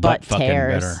was. I like butt fucking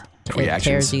better.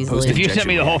 Reactions. If you send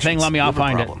me the whole thing, let me. I'll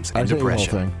find it. And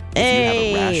depression. Hey. If you have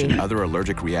a rash and other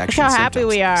allergic reactions, Look how happy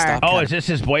we are. Oh, is this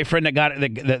his boyfriend that got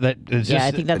it? Yeah,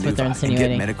 I think that's what they're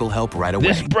insinuating. Get medical help right away.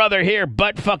 This brother here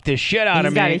butt fucked the shit out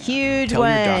of me. He's got a huge Tell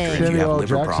one. your doctor if you have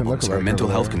liver Jackson problems or mental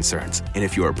health concerns. And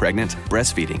if you are pregnant,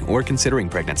 breastfeeding, or considering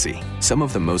pregnancy. Some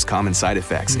of the most common side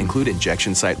effects include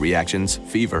injection site reactions,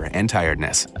 fever, and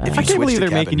tiredness. If I can't believe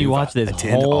they're making you watch this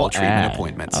attend whole all treatment ad.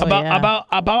 appointments.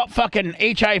 About fucking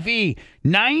HIV.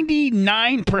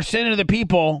 99% of the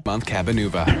people Month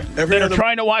Cabenuva. that are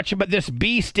trying to watch about this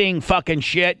bee sting fucking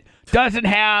shit doesn't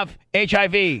have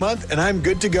HIV. Month, and I'm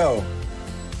good to go.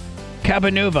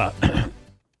 Cabenuva. All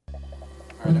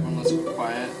right, everyone, let's be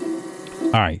quiet.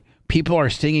 All right. People are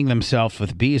stinging themselves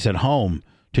with bees at home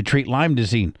to treat Lyme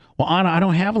disease. Well, Anna, I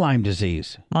don't have Lyme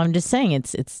disease. Well, I'm just saying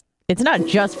it's not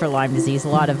just for Lyme disease. A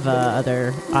lot of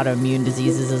other autoimmune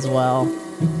diseases as well.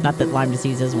 Not that Lyme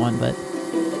disease is one, but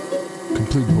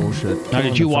complete bullshit. Now,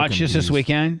 did you watch this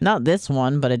weekend? Not this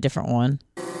one, but a different one.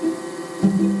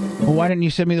 Well, why didn't you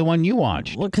send me the one you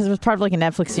watched? Well, because it was part of like a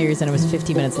Netflix series and it was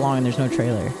 50 minutes long and there's no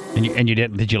trailer. And you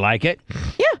didn't? Did you like it?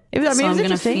 Yeah, it was. So I'm going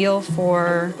to feel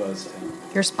for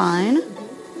your spine,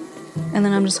 and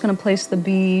then I'm just going to place the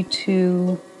bee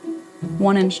to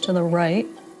 1 inch to the right.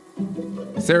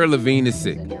 Sarah Levine is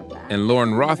sick, and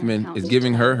Lauren Rothman is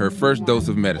giving her first dose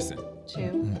of medicine.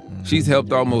 She's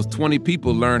helped almost 20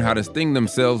 people learn how to sting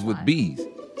themselves with bees.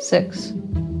 6,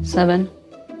 7,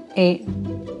 8,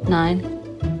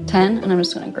 9, 10, and I'm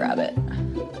just going to grab it.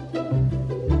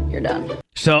 You're done.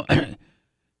 So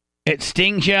it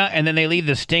stings you, and then they leave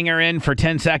the stinger in for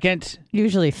 10 seconds?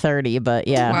 Usually 30, but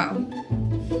yeah. Wow.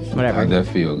 Whatever. How'd that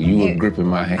feel? You were gripping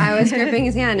my hand. I was gripping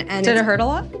his hand. And Did it hurt a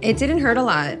lot? It didn't hurt a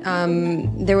lot.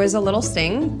 There was a little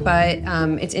sting, but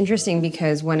it's interesting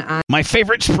because when My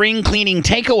favorite spring cleaning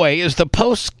takeaway is the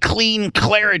post-clean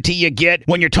clarity you get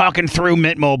when you're talking through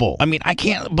Mint Mobile. I mean, I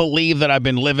can't believe that I've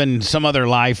been living some other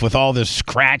life with all this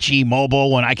scratchy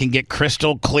mobile when I can get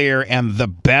crystal clear and the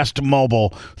best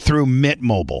mobile through Mint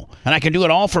Mobile. And I can do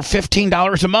it all for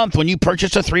 $15 a month when you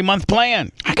purchase a 3-month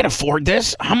plan. I can afford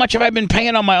this. How much have I been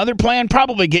paying on my other plan?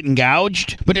 Probably getting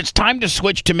gouged. But it's time to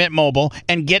switch to Mint Mobile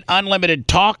and get unlimited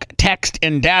talk, text,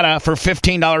 and data for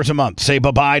 $15 a month. Say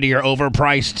bye-bye to your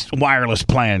overpriced wireless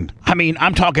plan. I mean,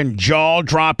 I'm talking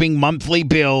jaw-dropping monthly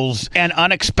bills and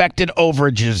unexpected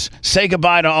overages. Say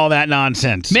goodbye to all that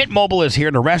nonsense. Mint Mobile is here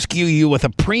to rescue you with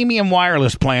a premium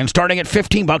wireless plan starting at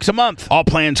 $15 a month. All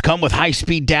plans come with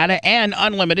high-speed data and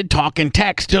unlimited talk and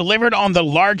text delivered on the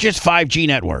largest 5G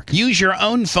network. Use your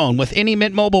own phone with any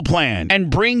Mint Mobile plan and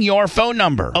bring your phone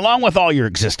number along with all your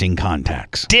existing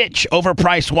contacts. Ditch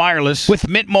overpriced wireless with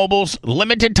Mint Mobile's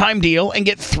limited time deal and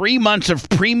get 3 months of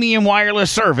premium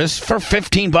wireless service for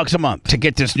 $15 a month. To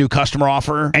get this new customer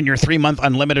offer and your 3-month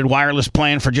unlimited wireless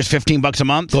plan for just $15 a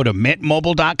month, go to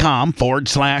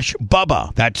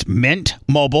mintmobile.com/Bubba. That's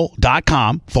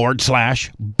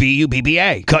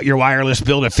mintmobile.com/BUBBA. Cut your wireless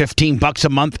bill to $15 a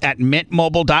month at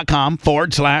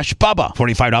mintmobile.com/Bubba.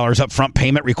 $45 upfront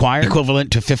payment required,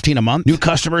 equivalent to $15 a month. New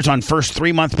customers on first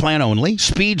 3-month plan only.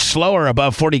 Speed slower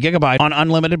above 40 gigabyte on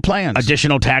unlimited plans.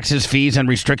 Additional taxes, fees, and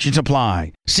restrictions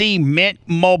apply. See Mint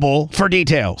Mobile for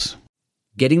details.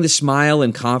 Getting the smile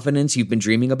and confidence you've been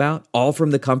dreaming about, all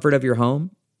from the comfort of your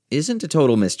home, isn't a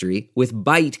total mystery with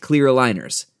Byte clear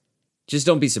aligners. Just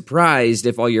don't be surprised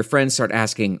if all your friends start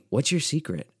asking, "What's your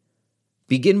secret?"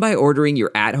 Begin by ordering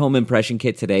your at-home impression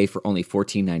kit today for only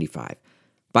 $14.95.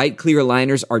 Byte clear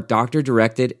aligners are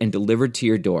doctor-directed and delivered to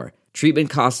your door. Treatment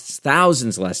costs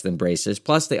thousands less than braces,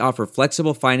 plus they offer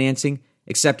flexible financing,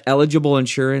 accept eligible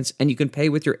insurance, and you can pay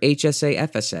with your HSA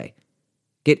FSA.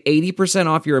 Get 80%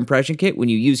 off your impression kit when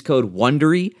you use code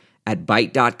WONDERY at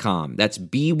Byte.com. That's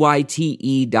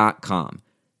BYTE.com.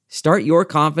 Start your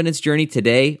confidence journey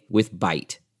today with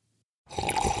Byte.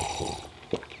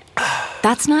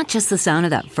 That's not just the sound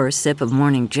of that first sip of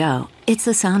Morning Joe. It's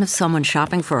the sound of someone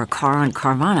shopping for a car on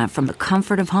Carvana from the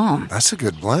comfort of home. That's a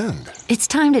good blend. It's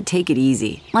time to take it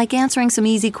easy, like answering some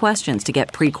easy questions to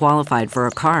get pre-qualified for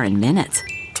a car in minutes.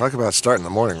 Talk about starting the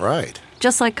morning right.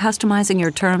 Just like customizing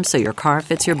your terms so your car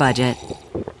fits your budget.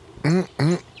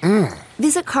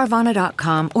 Visit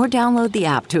Carvana.com or download the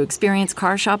app to experience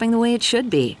car shopping the way it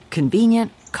should be.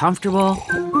 Convenient, comfortable.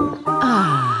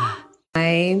 Ah.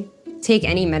 take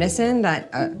any medicine that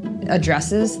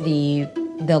addresses the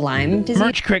Lyme disease.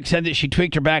 Merch Crick said that she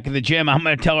tweaked her back at the gym. I'm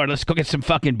going to tell her, let's go get some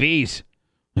fucking bees.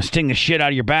 Let's sting the shit out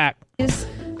of your back.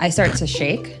 I start to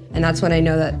shake, and that's when I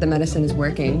know that the medicine is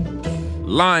working.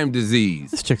 Lyme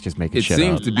disease. This chick's just making shit up. It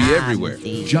seems to be everywhere.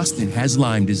 Justin has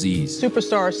Lyme disease.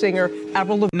 Superstar singer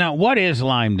Avril Lavigne. Now, what is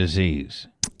Lyme disease?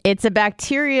 It's a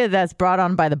bacteria that's brought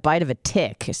on by the bite of a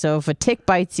tick. So if a tick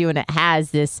bites you and it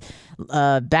has this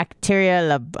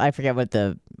bacteria, I forget what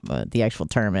the actual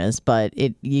term is, but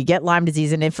you get Lyme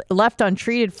disease, and if left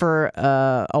untreated for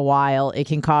a while, it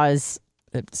can cause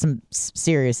some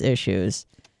serious issues.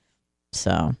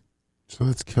 So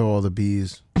let's kill all the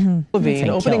bees. Lavigne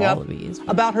opening up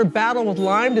about her battle with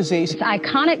Lyme disease.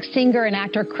 Iconic singer and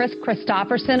actor Kris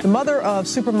Kristofferson, the mother of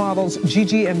supermodels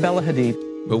Gigi and Bella Hadid.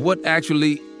 But what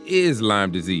actually is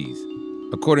Lyme disease?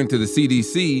 According to the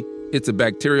CDC, it's a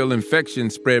bacterial infection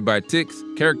spread by ticks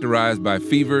characterized by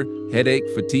fever, headache,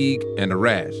 fatigue, and a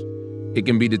rash. It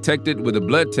can be detected with a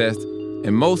blood test,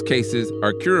 and most cases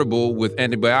are curable with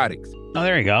antibiotics. Oh,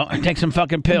 there you go. Take some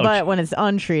fucking pills. But when it's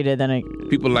untreated, then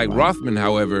People like Rothman,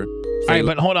 however... All right,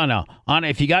 but hold on now.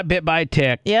 If you got bit by a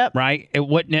tick, right,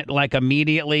 wouldn't it like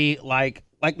immediately like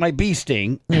my bee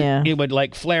sting? Yeah. It would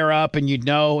like flare up and you'd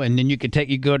know, and then you go to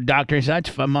the doctor and say,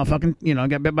 that's motherfucking, I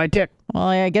got bit by a tick. Well,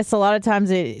 I guess a lot of times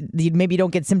maybe you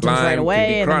don't get symptoms right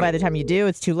away, and then by the time you do,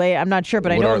 it's too late. I'm not sure,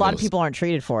 but I know a lot of people aren't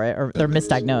treated for it, or they're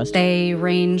misdiagnosed. They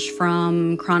range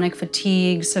from chronic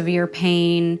fatigue, severe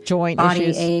pain, joint body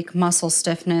issues, ache, muscle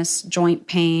stiffness, joint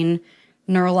pain,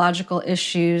 neurological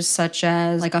issues such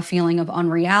as like a feeling of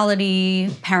unreality,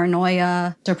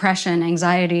 paranoia, depression,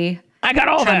 anxiety. I got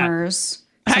all tremors.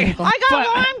 I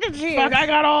got Lyme disease. Fuck, I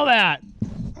got all that.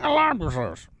 I got Lyme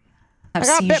disease. I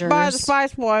got seizures. Bit by the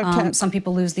Spice Boy. Some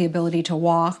people lose the ability to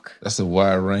walk. That's a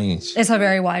wide range. It's a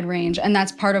very wide range, and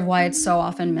that's part of why it's so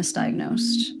often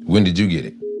misdiagnosed. When did you get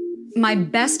it? My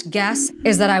best guess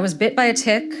is that I was bit by a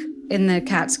tick in the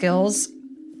Catskills.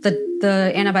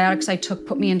 The antibiotics I took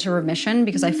put me into remission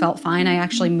because I felt fine. I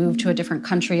actually moved to a different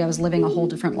country. I was living a whole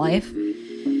different life.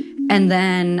 And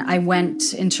then I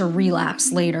went into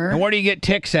relapse later. And where do you get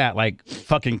ticks at? Like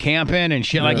fucking camping and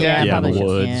shit like that? Yeah, in the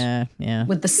woods. Yeah.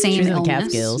 With the same illness. In the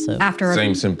Catskills, so. After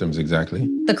same symptoms, exactly.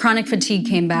 The chronic fatigue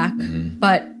came back,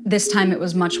 but this time it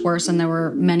was much worse and there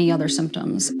were many other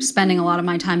symptoms. Spending a lot of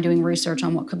my time doing research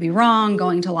on what could be wrong,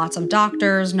 going to lots of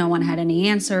doctors, no one had any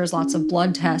answers, lots of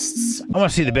blood tests. I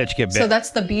want to see the bitch get bit. So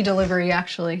that's the bee delivery,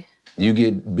 actually. You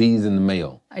get bees in the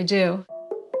mail? I do.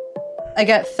 I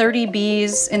get 30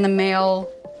 bees in the mail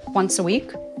once a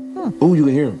week. Oh, you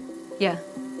can hear them? Yeah.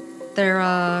 They're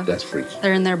that's freaky.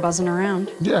 They're in there buzzing around.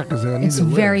 Yeah, because it's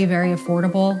very, very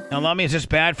affordable. Now, Lummy, is this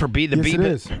bad for bee? Yes, it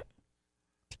is.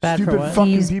 It's bad Stupid for what?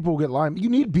 fucking Bees. people get Lyme. You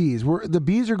need bees. The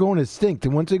bees are going extinct,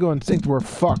 and once they go extinct, we're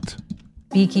fucked.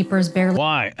 Beekeepers barely.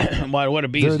 Why? Why? What are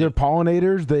bees? They're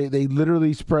pollinators. They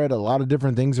literally spread a lot of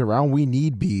different things around. We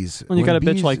need bees. When you got a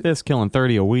bees, bitch like this killing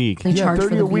 30 a week. They charge 30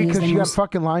 for the a week bees. because she got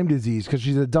fucking Lyme disease because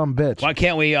she's a dumb bitch. Why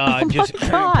can't we just put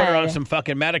her on some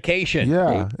fucking medication?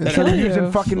 Yeah, instead of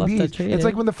using fucking bees. It's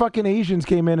like when the fucking Asians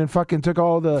came in and fucking took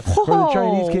all the, or the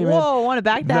Chinese came in. Whoa, want to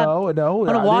back that? No. Want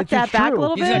to walk that back a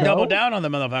little He's bit? gonna double down on the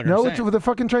motherfucker. No, it's the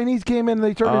fucking Chinese came in and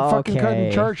they started fucking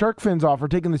cutting shark fins off or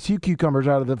taking the sea cucumbers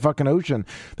out of the fucking ocean.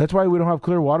 That's why we don't have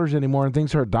clear waters anymore and things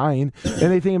start dying.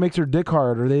 And they think it makes their dick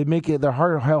hard or they make their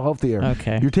heart healthier.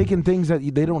 Okay. You're taking things that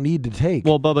they don't need to take.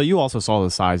 Well, Bubba, you also saw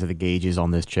the size of the gauges on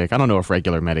this chick. I don't know if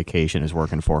regular medication is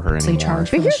working for her anymore.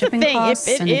 But here's the thing: if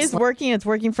it is working, it's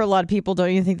working for a lot of people.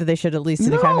 Don't you think that they should at least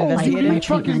kind of investigate you it? need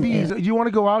fucking bees. Do you want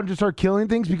to go out and just start killing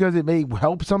things because it may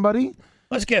help somebody?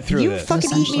 Let's get through you this. You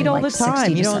fucking eat meat all the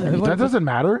time. You don't. That doesn't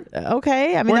matter.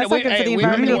 Okay, I mean that's not good for the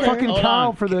environment. We need a fucking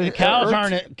cow for the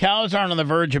cows aren't on the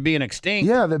verge of being extinct.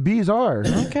 Yeah, the bees are.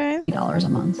 Okay. $8 a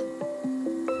month.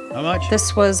 How much?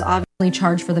 This was obviously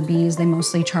charged for the bees. They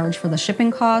mostly charge for the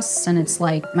shipping costs, and it's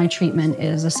like my treatment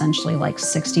is essentially like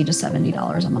 $60 to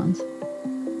 $70 a month.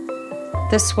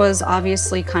 This was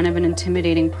obviously kind of an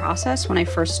intimidating process when I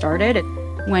first started.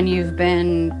 When you've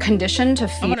been conditioned to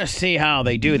feed. I'm gonna see how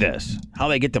they do this. How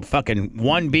they get the fucking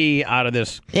one bee out of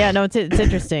this. Yeah, no, it's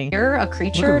interesting. You're a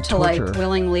creature to like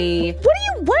willingly.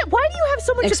 Why do you have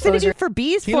so much affinity for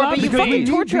bees for? But you fucking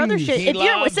torture other shit.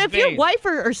 If your wife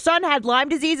or son had Lyme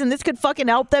disease and this could fucking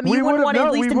help them, you wouldn't want to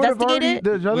at least investigate it.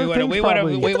 There's other things.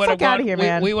 Get the fuck out of here,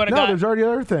 man. There's already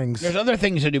other things. There's other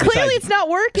things to do. Clearly, it's not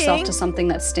working. Yourself to something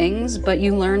that stings, but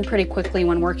you learn pretty quickly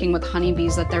when working with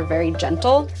honeybees that they're very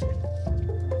gentle.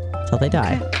 Till they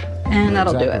die. And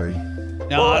that'll do it.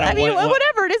 No, well, I mean,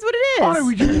 whatever it It is what it is. Anna,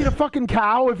 would you eat a fucking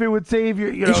cow if it would save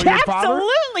your, your father?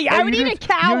 Absolutely. I would eat a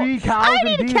cow. You eat cows I'd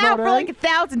eat a cow for like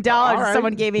 $1,000. If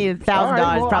someone gave me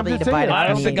 $1,000, probably eat a bite.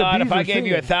 Honest to God, if I gave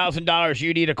you $1,000,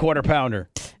 you'd eat a quarter pounder.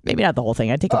 Maybe not the whole thing.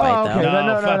 I'd take a bite, though.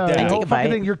 No, fuck that. I'd take a bite.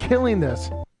 Thing. You're killing this.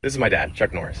 This is my dad,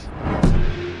 Chuck Norris.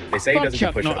 They say he doesn't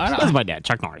do push-ups. This is my dad,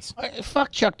 Chuck Norris.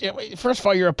 Fuck Chuck. First of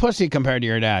all, you're a pussy compared to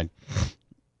your dad.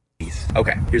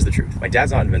 Okay, here's the truth. My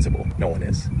dad's not invincible. No one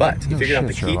is. But he figured out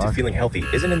the key to feeling healthy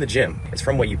isn't in the gym. It's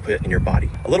from what you put in your body.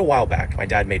 A little while back, my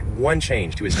dad made one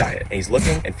change to his diet, and he's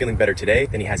looking and feeling better today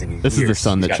than he has in years. This is the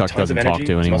son that Chuck doesn't talk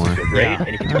to anymore. He great, and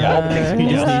he can do all the things he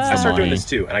needs. I started doing this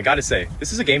too, and I gotta say,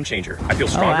 this is a game changer. I feel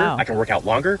stronger. I can work out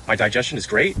longer. My digestion is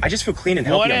great. I just feel clean and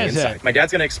healthy on the inside. My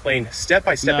dad's gonna explain step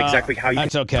by step exactly how you.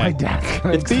 That's okay.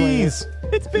 It's bees.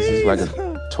 It's bees. This is like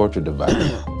a torture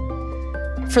device.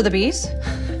 For the bees?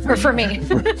 Or for me?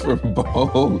 For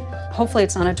both. Hopefully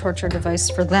it's not a torture device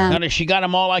for them. Now, she got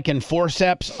them all like in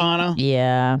forceps, Anna?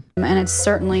 Yeah. And it's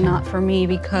certainly not for me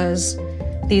because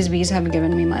these bees have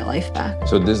given me my life back.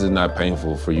 So this is not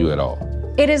painful for you at all?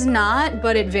 It is not,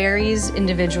 but it varies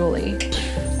individually.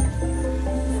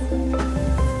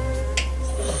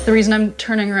 The reason I'm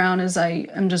turning around is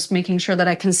I'm just making sure that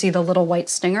I can see the little white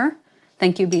stinger.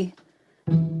 Thank you, bee.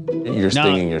 You're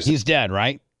stinging yourself. He's dead,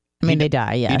 right? I mean, they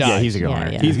die, yes. Yeah, he's a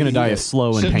goner. He's going to die a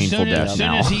slow and painful death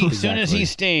now. As soon as he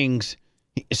stings,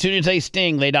 as soon as they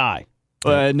sting, they die.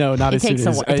 No, not as soon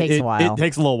as. It takes a while. It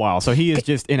takes a little while. So he is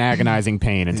just in agonizing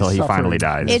pain until he finally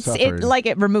dies. It's like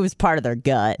it removes part of their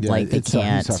gut. Yeah, like they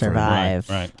can't survive.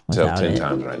 Right. Tell 10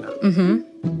 times right now.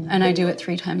 Mm-hmm. And I do it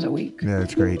 3 times a week. Yeah,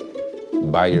 it's great.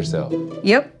 By yourself?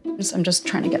 Yep. I'm just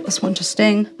trying to get this one to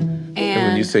sting. And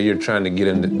when you say you're trying to get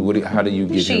in, how do you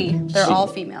get in? They're all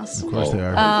females. Of course they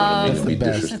are. That's the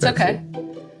best. It's okay.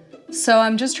 So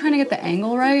I'm just trying to get the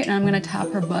angle right, and I'm going to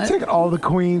tap her butt. Take all the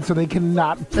queens so they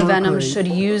cannot procreate. The venom should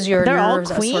use your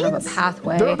nerves as sort of a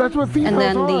pathway. That's what females and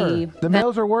then are. The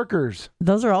males are workers.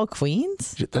 Those are all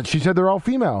queens? She said they're all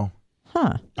female.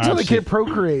 Huh. So they can't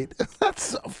procreate.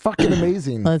 That's fucking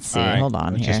amazing. Let's see. Right. Hold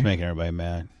on Let's here. just making everybody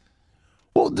mad.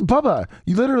 Well, Bubba,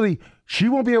 she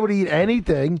won't be able to eat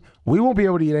anything. We won't be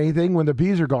able to eat anything when the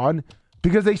bees are gone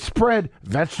because they spread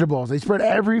vegetables. They spread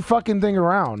every fucking thing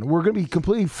around. We're going to be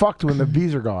completely fucked when the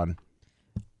bees are gone.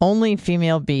 Only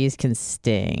female bees can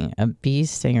sting. A bee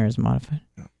stinger is modified.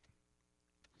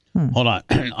 Hold on.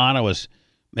 Anna was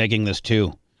making this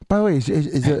too. By the way,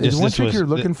 is one trick you're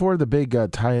looking for the big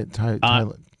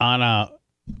Anna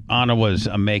was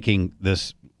making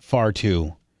this far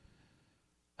too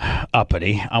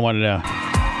uppity. I wanted to.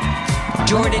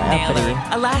 Jordan Naylor,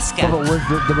 Alaska.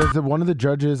 Was one of the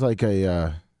judges like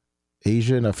a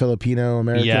Asian, a Filipino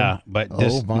American? Yeah, but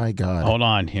this, oh my God! Hold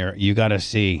on here. You got to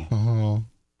see.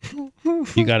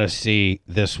 You got to see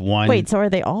this one. Wait, so are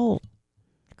they all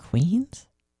queens?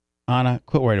 Anna,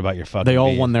 quit worrying about your fucking. They all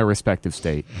bees. won their respective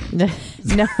state. No.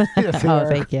 Oh,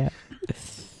 thank you.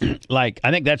 Like,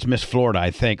 I think that's Miss Florida, I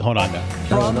think. Hold on.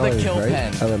 From the kill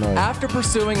pen. After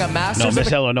pursuing a master's... No,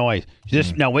 Miss Illinois.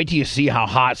 Now, wait till you see how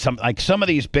hot some of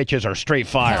these bitches are straight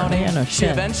fire. She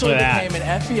eventually became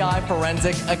an FBI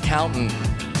forensic accountant.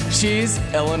 She's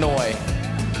Illinois.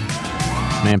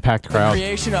 Man, packed crowd. The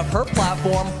creation of her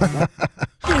platform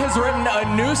has written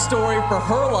a new story for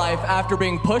her life after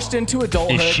being pushed into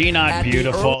adulthood. Is she not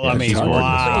beautiful? I mean,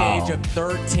 wow. At the age of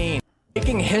 13.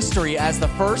 Making history as the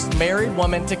first married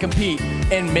woman to compete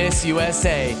in Miss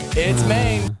USA. It's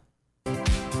Maine.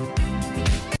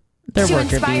 They're to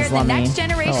worker inspire bees, the next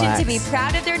generation to be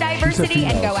proud of their diversity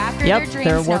and go after their dreams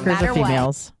they're no workers matter or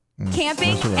females. what.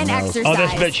 Camping and exercise. Oh,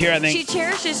 this bitch here, I think. She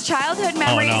cherishes childhood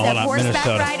memories hold of on. horseback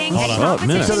Minnesota. riding Hold and on.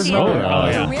 competition dancing. Oh,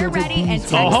 yeah. Career ready and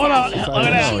Oh, hold on. Look at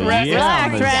that.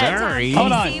 Relax, Missouri.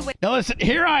 Hold on. Now listen,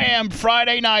 here I am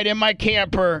Friday night in my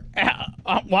camper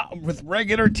with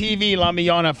regular TV, Lummy,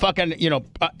 on a fucking,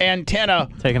 antenna.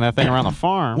 Taking that thing around the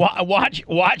farm.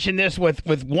 Watching this with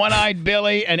One-Eyed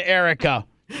Billy and Erica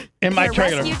in my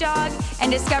trailer. Rescue dog and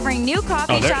discovering new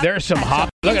coffee shops. There's some hop.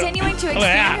 Continuing to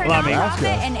expand her nonprofit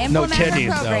and implement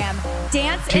her program.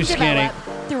 Dance and develop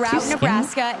throughout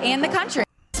Nebraska and the country.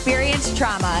 Experience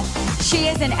trauma. She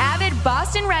is an avid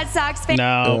Boston Red Sox fan.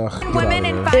 No. Women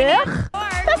in finance.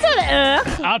 That's not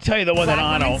an I'll tell you the one that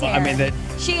I know. I mean that.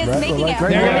 She is making it.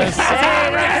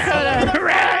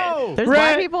 There's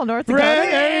black people in North Dakota.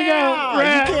 There you go.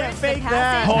 You can't fake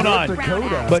that. Hold on.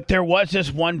 Dakota. But there was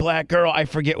this one black girl, I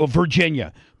forget,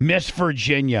 Virginia, Miss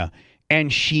Virginia,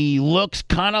 and she looks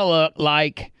kind of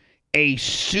like a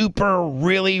super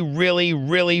really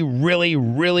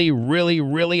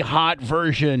hot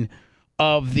version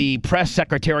of the press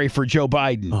secretary for Joe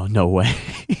Biden. Oh, no way.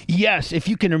 Yes, if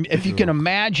you can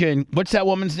imagine, what's that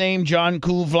woman's name? John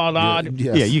Vlad.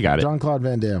 Yes. Yeah, you got it. Jean-Claude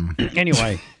Van Damme.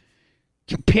 Anyway,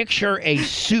 picture a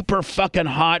super fucking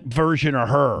hot version of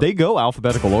her. They go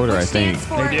alphabetical order, I think.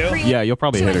 They do? Yeah, you'll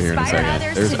probably hit her here in a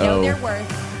second. There's O.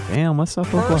 Damn, what's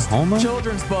up, Oklahoma?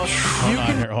 Children's book.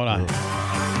 Hold on.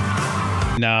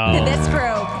 No. To this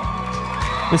group.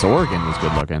 This Oregon was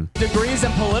good looking. Degrees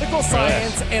in political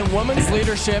science and women's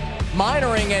leadership,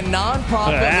 minoring in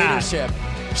nonprofit leadership.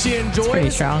 She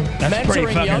enjoys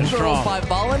mentoring young girls by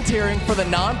volunteering for the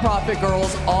nonprofit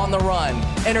Girls on the Run.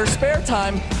 In her spare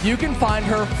time, you can find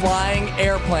her flying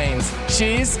airplanes.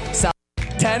 She's South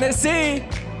Tennessee.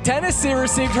 Tennessee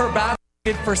received her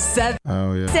bachelor's for 7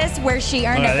 where she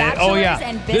earned a bachelor's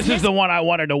in business. This is the one I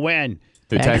wanted to win.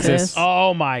 Through Texas.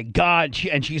 Oh my God!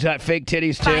 And she's got fake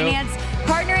titties too. Finance,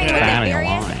 partnering with the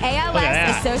various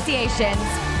ALS associations.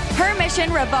 Her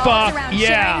mission revolves around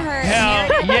sharing her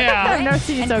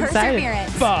and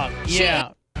perseverance. Fuck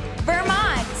yeah!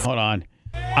 Vermont. Hold on,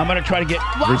 I'm gonna try to get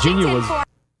Virginia was.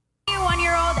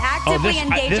 21-year-old actively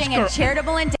engaging in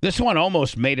charitable endeavors. This one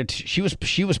almost made it. She was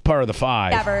part of the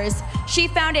 5. She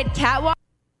founded Catwalk.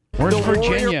 Where's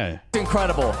Virginia? It's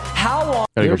incredible. How long?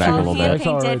 Gotta go back a little bit.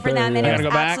 Did for them, and it was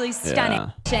absolutely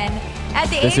stunning. At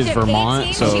the age of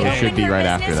 18, so she it should be right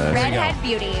after this. Redhead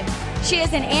Beauty. She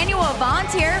is an annual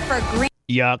volunteer for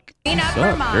Green Up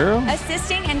Vermont, girl?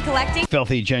 assisting and collecting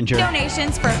filthy ginger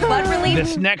donations for flood relief.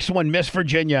 This next one, Miss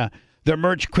Virginia, the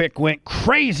merch quick went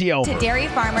crazy over to dairy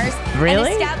farmers.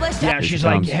 Really? Yeah, she's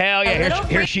like, hell yeah,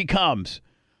 here she comes.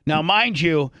 Now, mind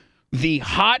you, the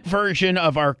hot version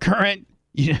of our current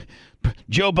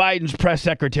Joe Biden's press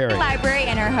secretary. Library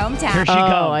in her hometown. Here she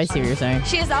comes. Oh, I see what you're saying.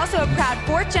 She is also a proud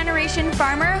 4th-generation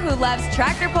farmer who loves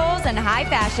tractor pulls and high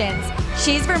fashions.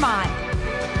 She's Vermont.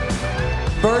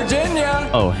 Virginia.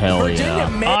 Oh, hell Virginia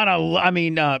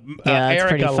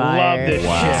Erica loved this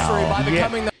shit.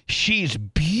 Becoming She's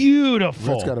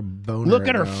beautiful. It's got a boner Look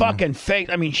at her now. fucking face.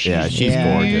 I mean, she's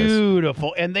gorgeous.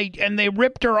 beautiful. And they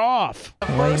ripped her off.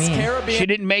 What do you mean? She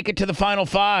didn't make it to the final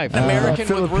 5.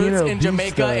 American with roots in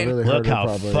Jamaica and really look how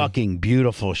fucking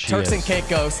beautiful she Turks is. and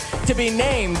Caicos to be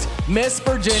named Miss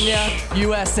Virginia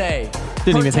USA.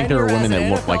 Didn't even think there were women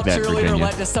that looked like that in Virginia.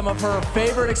 Led to some of her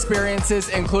favorite experiences,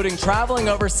 including traveling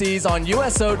overseas on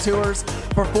USO tours,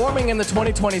 performing in the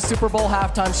 2020 Super Bowl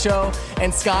halftime show,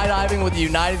 and skydiving with the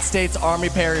United States Army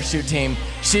parachute team.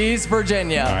 She's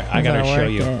Virginia. All right, I gotta show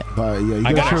you.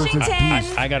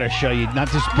 I gotta show you.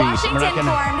 Not this beast. We're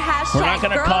not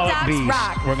gonna call it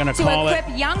beast. We're gonna call it. To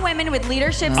equip young women with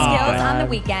leadership skills on the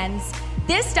weekends.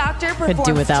 This doctor performs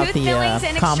do without tooth the fillings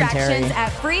and commentary. extractions at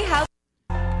free health.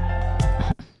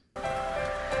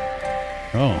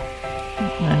 Oh.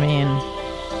 I mean,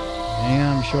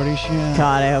 damn, shorty shit.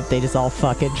 God, I hope they just all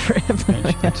fucking trip.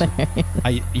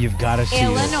 You've got to see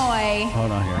Illinois. This.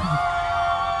 Hold on here.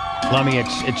 Lummy,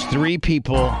 it's 3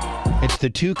 people. It's the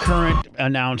 2 current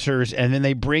announcers, and then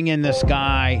they bring in this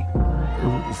guy.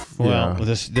 Well,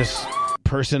 this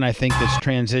person I think that's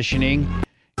transitioning,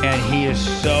 and he is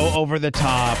so over the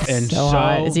top and so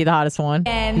hot. Is he the hottest one?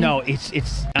 No, it's.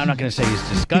 I'm not going to say he's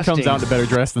disgusting. He comes out in a better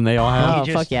dress than they all have.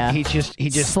 Fuck yeah. He just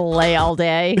slay all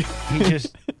day. He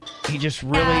just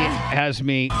really has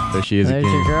me. There she is. There's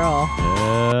again. your girl.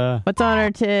 Yeah. What's on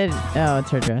her tit? Oh,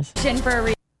 it's her dress.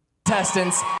 For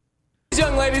Intestines. These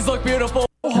young ladies look beautiful.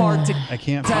 Hard to I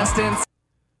can't. intestines.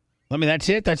 Lummy, that's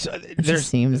it. It just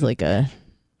seems like a.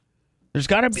 There's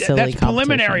got to be. Silly That's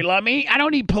preliminary, Lummy. I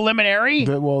don't need preliminary.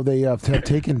 They have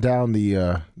taken down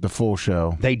the full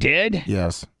show. They did?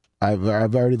 Yes. I've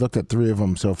already looked at 3 of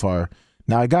them so far.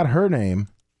 Now I got her name.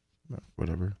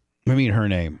 Whatever. What do you mean her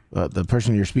name? The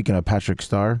person you're speaking of, Patrick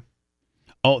Star.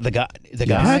 Oh, the guy.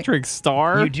 Patrick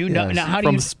Star. You do know now? How do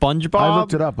from you? SpongeBob? I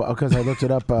looked it up because I looked it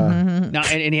up. Now,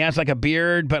 and he has like a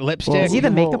beard, but lipstick. Is he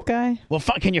the makeup guy? Well,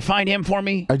 can you find him for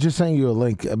me? I just sent you a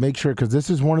link. Make sure because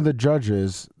this is one of the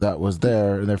judges that was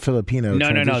there, and they're Filipino.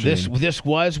 No. This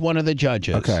was one of the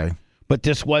judges. Okay. But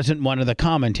this wasn't one of the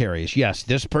commentaries. Yes,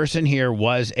 this person here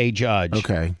was a judge.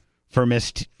 Okay. For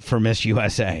Miss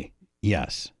USA.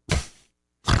 Yes.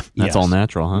 That's all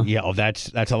natural, huh? Yeah. Oh,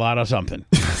 that's a lot of something.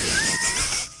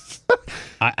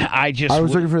 I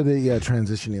was looking for the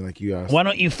transitioning like you asked. Why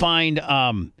don't you find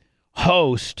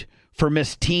host for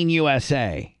Miss Teen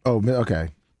USA? Oh, okay.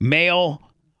 Male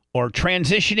or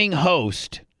transitioning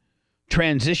host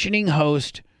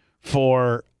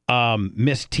for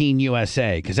Miss Teen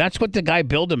USA, because that's what the guy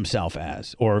billed himself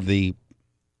as, or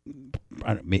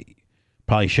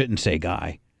probably shouldn't say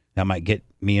guy. That might get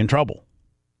me in trouble.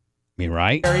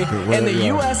 right? In the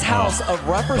U.S. House of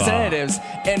Representatives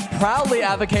and proudly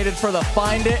advocated for the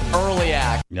Find It Early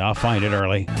Act. Yeah, I'll find it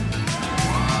early.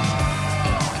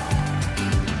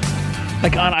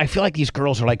 Like, I feel like these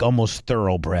girls are like almost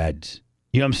thoroughbreds.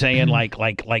 You know what I'm saying? Like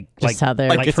how they're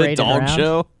like it's a dog around?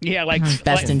 show. Yeah, like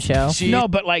best in show. No,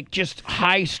 but like just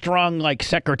high-strung, like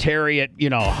secretariat,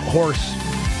 horse.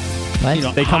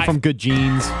 What? They come from good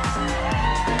genes.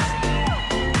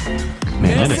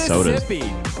 Man, Mississippi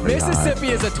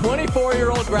is a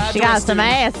 24-year-old graduate. She got some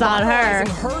ass on her.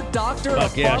 Her doctor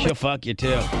Fuck yeah, she'll fuck you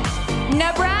too.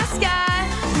 Nebraska's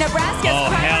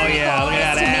primary goal is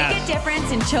to make a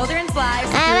difference in children's lives.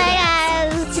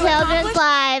 Children's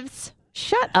lives.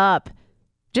 Shut up.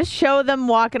 Just show them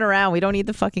walking around. We don't need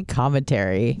the fucking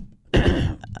commentary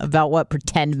about what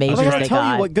pretend majors they got.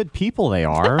 Tell you what good people they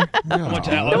are.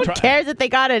 Who cares if they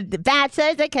got a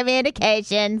bachelor's in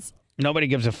communications? Nobody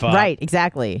gives a fuck. Right,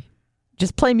 exactly.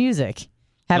 Just play music.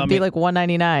 Have it be like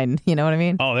 $1.99. You know what I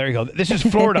mean? Oh, there you go. This is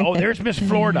Florida. Oh, there's Miss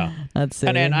Florida. Let's see.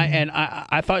 And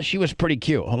I thought she was pretty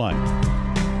cute. Hold on.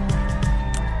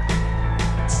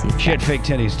 She had fake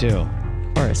titties too.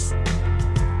 Of course.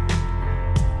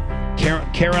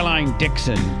 Caroline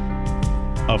Dixon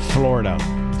of Florida.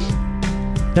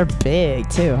 They're big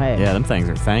too. Hey. Yeah, them things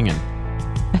are thangin'.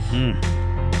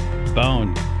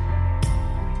 Bone.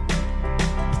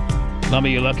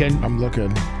 Lummy, you looking? I'm looking.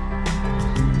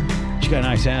 She got a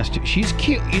nice ass too. She's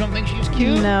cute. You don't think she's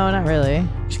cute? No, not really.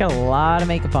 She's got a lot of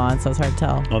makeup on, so it's hard to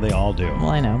tell. Oh, they all do. Well,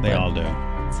 I know. They all do.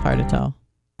 It's hard to tell.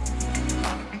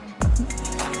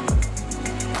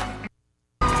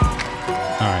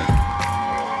 All right.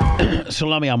 So,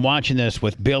 Lummy, I'm watching this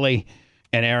with Billy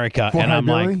and Erica, and I'm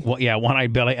like,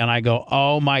 One-Eyed Billy, and I go,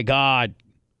 oh my God,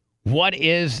 what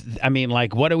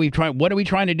are we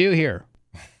trying to do here?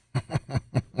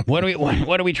 What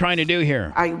are we trying to do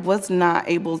here? I was not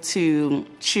able to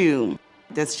chew.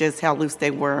 That's just how loose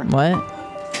they were. What?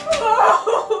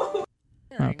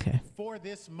 Okay. For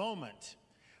this moment,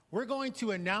 we're going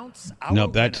to announce our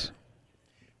winner.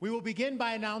 We will begin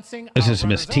by announcing This is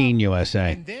Miss Teen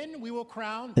USA. and then we will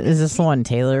crown Is this the one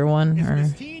Taylor one or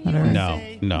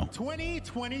whatever? No.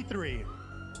 2023.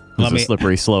 This is a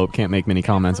slippery slope. Can't make many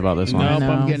comments about this one. Nope,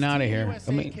 I'm getting out of here.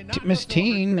 I mean, Miss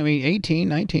Teen, 18,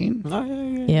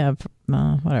 19. Yeah,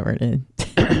 whatever it is.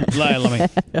 Let me.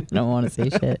 I don't want to say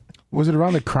shit. Was it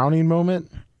around the crowning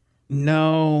moment?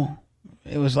 No.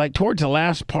 It was like towards the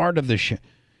last part of the show.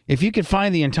 If you could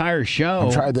find the entire show.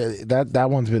 I'm trying that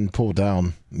one's been pulled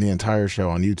down, the entire show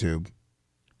on YouTube.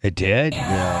 It did?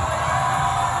 Yeah.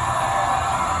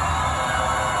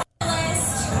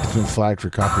 It's been flagged for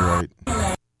copyright.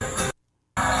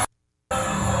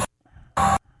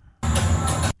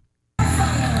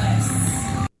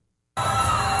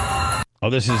 Oh,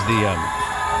 this is the.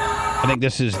 I think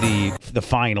this is the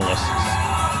finalists.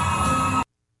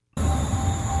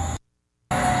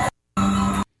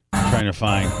 Trying to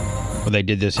find where they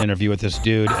did this interview with this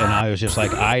dude, and I was just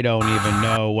like, I don't even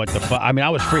know what the fuck. I mean, I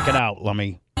was freaking out,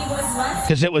 Lummy,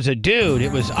 because it was a dude.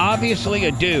 It was obviously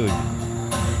a dude,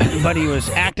 but he was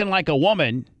acting like a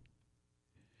woman,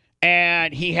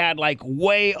 and he had like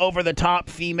way over the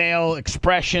top female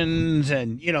expressions,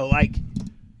 and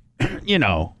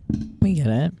We get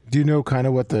it. Do you know kind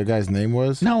of what the guy's name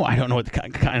was? No, I don't know what the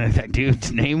kind of that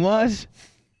dude's name was.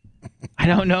 I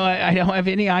don't know. I don't have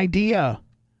any idea.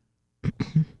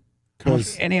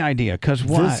 Any idea? Because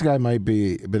what? This guy might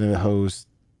be been a host,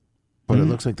 but it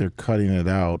looks like they're cutting it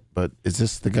out. But is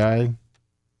this the guy?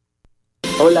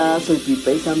 Hola, soy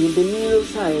Pipe y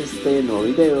bienvenidos a este nuevo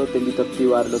video. Te invito a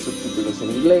activar los subtítulos en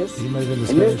inglés.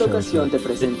 En esta ocasión te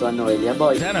presento a Noelia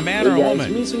Boy. Is that a man or a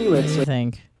woman? What do you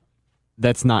think?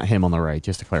 That's not him on the right,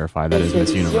 just to clarify. That is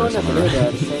Miss Universe on the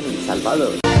right.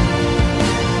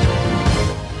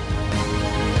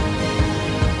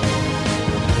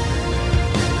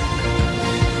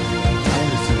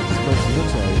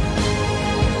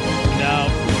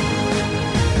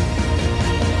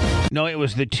 No, it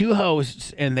was the two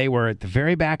hosts, and they were at the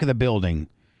very back of the building,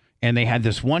 and they had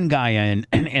this one guy in,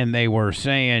 and they were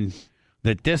saying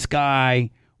that this guy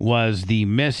was the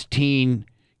Miss Teen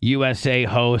USA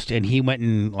host, and he went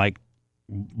and like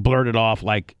blurted off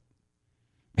like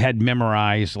had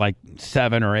memorized like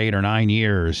 7 or 8 or 9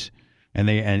 years,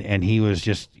 and he was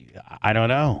just, I don't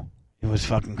know, it was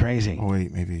fucking crazy. Oh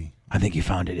wait, maybe I think you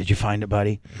found it. Did you find it,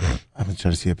 buddy? I've been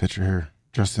trying to see a picture here.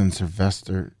 Justin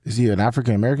Sylvester. Is he an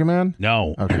African American man?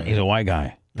 No. Okay. He's a white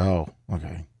guy. Oh,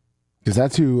 okay. Because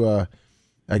that's who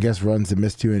I guess runs the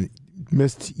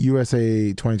Miss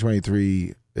USA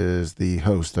 2023 is the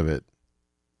host of it.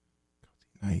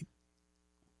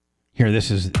 Here,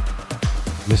 this is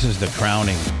the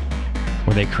crowning.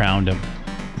 where they crowned him.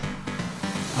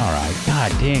 All right.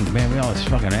 God dang, man, we all these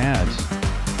fucking ads.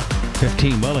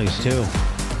 15 willies, too.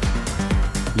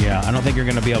 Yeah, I don't think you're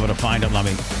going to be able to find it,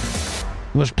 Lummy.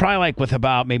 It was probably like with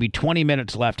about maybe 20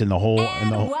 minutes left in the whole.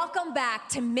 Welcome back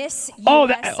to Miss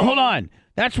USA. Hold on.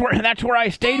 That's where I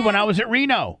stayed when I was at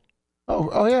Reno.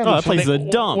 Oh yeah. Oh, that place is a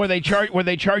dump. Where they charge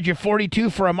you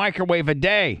 $42 for a microwave a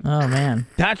day. Oh man.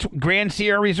 That's Grand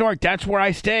Sierra Resort. That's where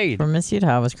I stayed. Where Miss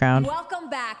Utah was crowned. Welcome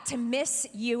back to Miss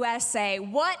USA.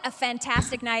 What a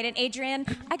fantastic night. And Adrian,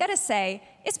 I gotta say,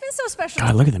 it's been so special.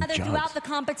 God, look at them throughout the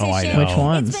competition. Oh, I know. Which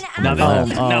ones? It's been now,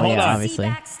 hold on.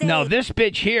 Obviously. Now this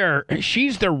bitch here,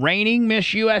 she's the reigning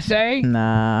Miss USA.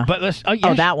 Nah. But let's.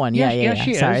 That one. Yeah.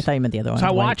 She Sorry, is. I thought you meant the other one. So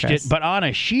I watched it, but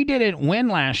Anna, she didn't win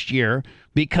last year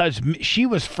because she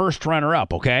was first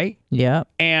runner-up. Okay. Yeah.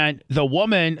 And the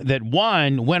woman that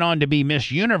won went on to be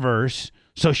Miss Universe,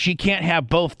 so she can't have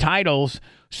both titles.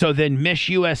 So then Miss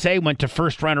USA went to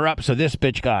first runner-up, so this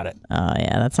bitch got it. Oh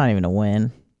yeah, that's not even a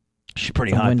win. She's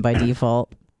pretty It's a hot. win by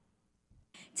default.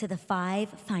 To the 5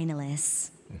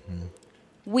 finalists.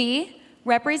 We,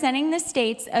 representing the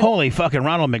states of Holy fucking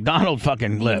Ronald McDonald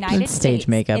fucking the lips. United It's stage States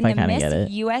makeup, in I the kinda Miss get it.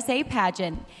 USA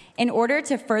pageant, in order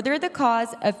to further the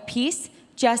cause of peace,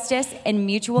 justice, and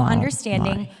mutual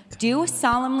understanding, do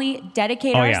solemnly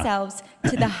dedicate ourselves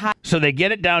to the high. So they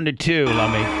get it down to 2,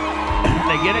 Lummy.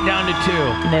 They get it down to 2.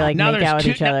 And they now make there's out with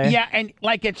 2, each other. Yeah, and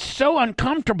it's so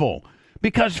uncomfortable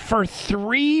because for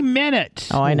 3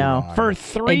 minutes. Oh, I know. For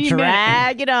 3 minutes.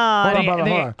 Drag it on. Hold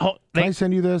on. Can I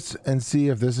send you this and see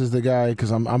if this is the guy?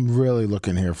 Because I'm really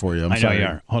looking here for you. I know you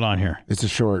are. Hold on here. It's a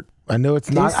short. I know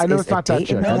it's not. I know it's not that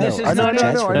chick. No, this is not it.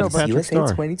 I know. Miss USA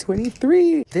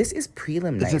 2023. This is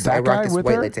prelim night. So I rocked this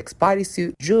white latex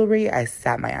bodysuit, jewelry. I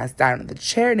sat my ass down in the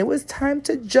chair, and it was time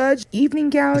to judge evening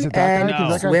gown and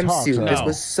swimsuit. This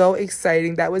was so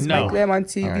exciting. That was my glam on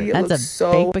TV. Right. It looked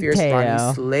so fierce.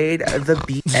 Ronnie slayed the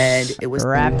beat, and it was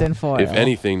wrapped in foil. If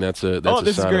anything, that's a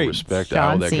sign of respect.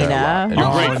 John that Cena.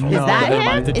 guy. Is that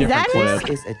him? Is that him?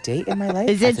 This is a date in my life.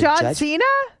 Is it John Cena?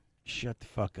 Shut the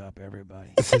fuck up,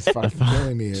 everybody. This is fucking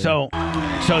killing me. So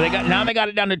they got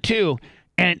it down to 2,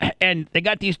 and they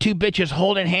got these 2 bitches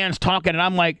holding hands talking, and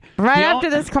I'm like, right after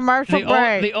this commercial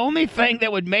break. The only thing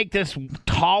that would make this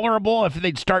tolerable if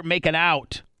they'd start making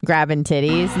out, grabbing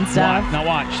titties and stuff. Now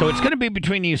watch. So it's going to be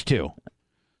between these 2.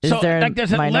 Is there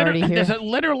does it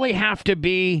literally have to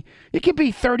be? It could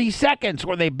be 30 seconds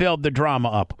where they build the drama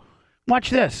up.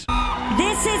 Watch this.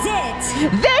 This is it.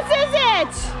 This is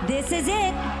it. This is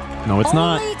it. No, it's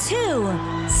not. Only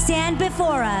 2 stand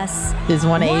before us. Is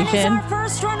one Asian? One is our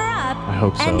first runner-up. I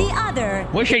hope so. And the other.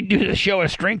 Wish I'd do the show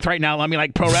of strength right now. Let me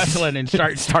like pro wrestling and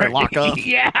start lock up.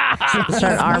 Yeah.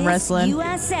 Start arm wrestling.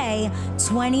 USA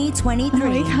 2023. Oh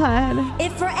my God.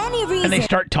 If for any reason. And they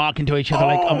start talking to each other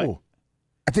like, oh my.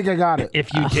 I think I got it.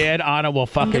 If you did, Anna will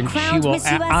fucking.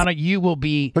 Anna, you will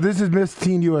be. But this is Miss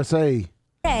Teen USA.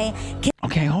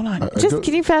 Okay, hold on.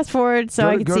 Can you fast forward so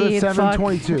I can see? Go to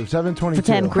 722. 722.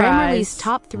 Pretend Grammarly's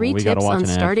top 3 tips on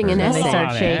starting an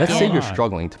essay. Let's say you're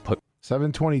struggling to put.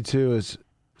 722 is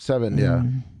 7. Yeah.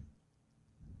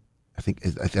 I think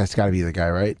that's got to be the guy,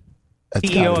 right?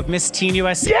 CEO of Miss Teen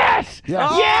USA. Yes.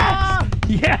 Yeah. Yes.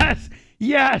 Yes.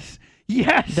 Yes.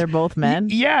 Yes. They're both men?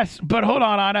 Yes. But hold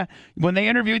on, Anna. When they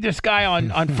interviewed this guy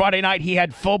on Friday night, he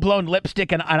had full-blown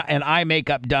lipstick and eye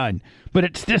makeup done. But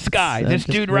it's this guy, this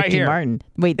dude right Ricky here. Martin.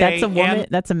 Wait, that's a woman?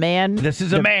 That's a man? This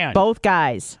is a man. Both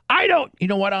guys. You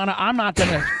know what, Anna? I'm not going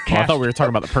to I thought we were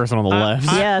talking about the person on the left.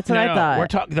 Yeah, that's what I thought. We're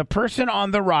talking the person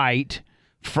on the right,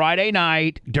 Friday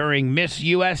night during Miss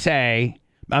USA.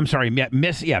 I'm sorry,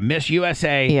 Miss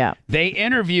USA. Yeah. They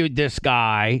interviewed this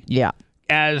guy. Yeah.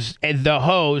 As the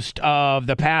host of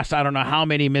the past, I don't know how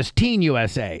many Miss Teen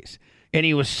USAs, and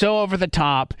he was so over the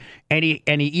top, and he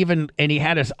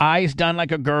had his eyes done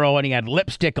like a girl, and he had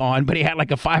lipstick on, but he had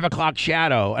like a 5 o'clock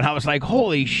shadow, and I was like,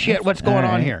 holy shit, what's going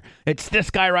on here? It's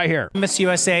this guy right here, Miss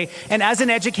USA, and as an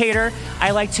educator,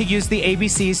 I like to use the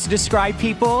ABCs to describe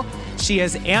people. She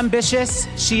is ambitious,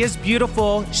 she is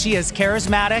beautiful, she is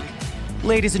charismatic.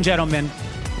 Ladies and gentlemen,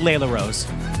 Layla Rose.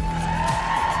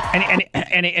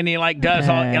 And he like does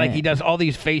he does all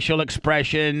these facial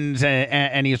expressions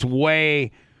and he's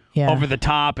way over the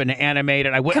top and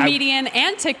animated. Comedian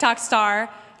and TikTok star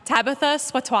Tabitha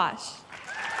Swatwash.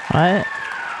 What?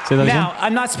 Now,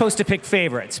 I'm not supposed to pick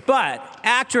favorites, but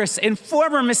actress and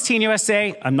former Miss Teen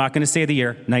USA, I'm not going to say the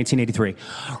year, 1983.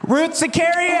 Ruth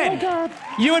Zakarian. Oh my God.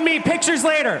 You and me, pictures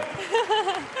later.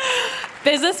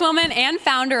 Businesswoman and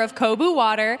founder of Kobu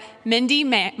Water, Mindy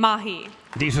Mahi.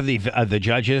 These are the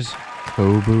judges.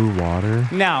 Kobu Water.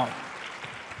 Now,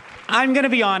 I'm going to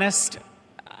be honest.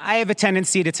 I have a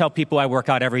tendency to tell people I work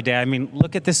out every day. I mean,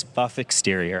 look at this buff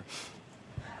exterior.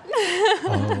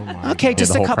 Okay,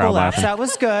 just a couple laughs. That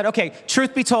was good. Okay,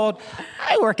 truth be told,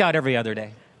 I work out every other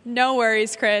day. No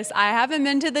worries, Chris. I haven't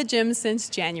been to the gym since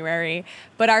January,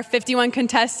 but our 51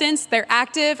 contestants, they're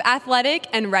active, athletic,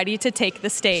 and ready to take the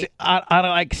stage.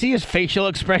 I see his facial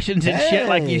expressions and shit.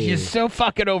 Like, he's just so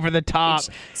fucking over the top.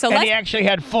 And he actually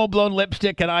had full-blown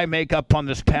lipstick and eye makeup on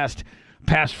this past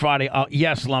Friday.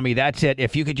 Yes, Lummy, that's it.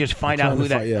 If you could just find out who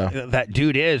that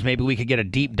dude is, maybe we could get a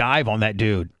deep dive on that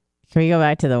dude. Can we go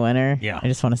back to the winner? Yeah. I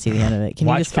just want to see the end of it. Can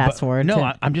you just fast forward?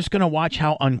 No, I'm just going to watch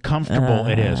how uncomfortable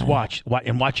it is. Watch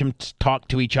them talk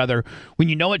to each other. When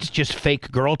you know it's just fake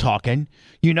girl talking,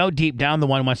 you know deep down the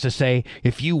one wants to say,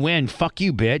 if you win, fuck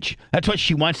you, bitch. That's what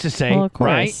she wants to say, well, of course.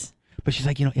 Right? But she's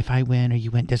like, if I win or you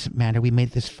win, doesn't matter. We made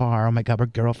it this far. Oh, my God, we're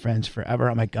girlfriends forever.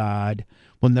 Oh, my God.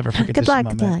 We'll never forget this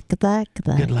moment. Good luck.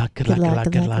 Good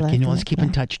luck. You know, let's keep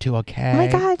in touch, too, okay? Oh, my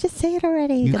God, just say it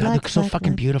already. You good luck, look so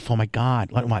fucking beautiful. My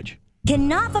God. Watch.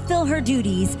 Cannot fulfill her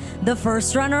duties, the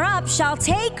first runner-up shall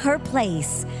take her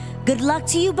place. Good luck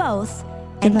to you both,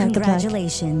 and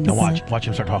congratulations. Now watch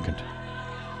him start talking.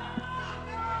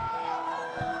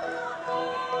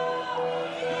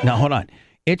 Now hold on.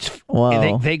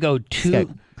 They go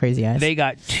two crazy eyes. They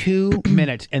got 2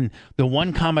 minutes, and the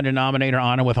one common denominator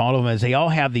on it with all of them is they all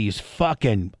have these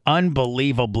fucking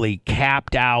unbelievably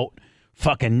capped out,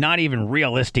 fucking not even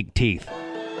realistic teeth.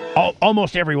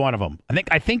 Almost every one of them.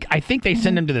 I think they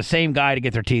send them to the same guy to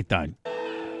get their teeth done.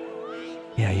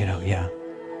 Yeah, yeah.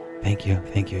 Thank you,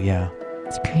 yeah.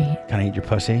 It's great. Can I eat your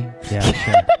pussy? Yeah,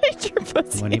 sure. Eat your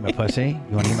pussy. You want to eat my pussy?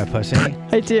 You want to eat my pussy?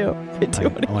 I do. I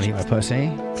want to eat my pussy.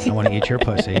 I want to eat your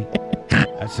pussy.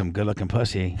 That's some good-looking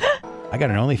pussy. I got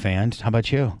an OnlyFans. How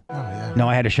about you? Oh, yeah. No,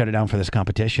 I had to shut it down for this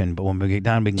competition, but when we get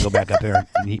done, we can go back up there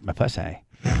and eat my pussy.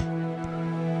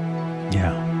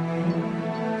 Yeah.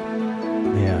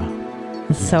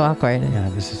 This is so awkward. Yeah,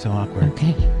 this is so awkward.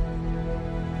 Okay.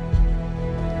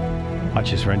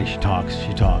 Watch this, Randy. She talks.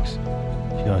 She goes,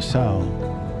 so.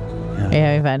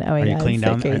 Yeah, we've had. Oh, Are you God, clean so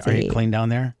down? crazy. Are you clean down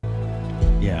there?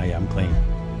 Yeah, I'm clean.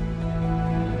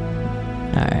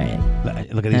 All right.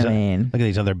 Look at these. Look at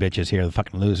these other bitches here. The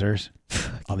fucking losers.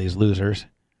 All these losers.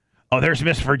 Oh, there's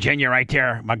Miss Virginia right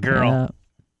there, my girl.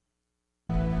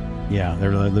 Yeah,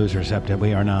 they're the losers, except that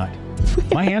we are not.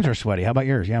 My hands are sweaty. How about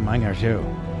yours? Yeah, mine are too.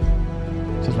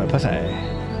 This is my pussy.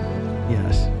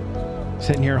 Yes.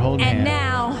 Sitting here holding hands. And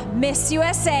now, Miss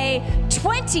USA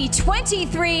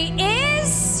 2023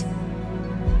 is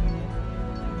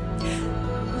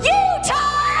Utah!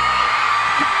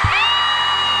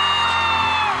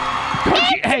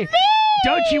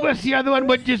 Don't you wish the other one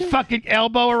would just fucking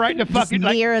elbow her right in the fucking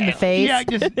knee in the face? Yeah,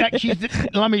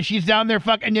 she's down there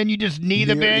fucking, and then you just knee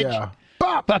the bitch. Yeah.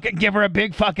 Fucking give her a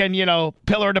big fucking,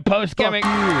 pillar to post gimmick.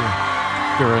 Give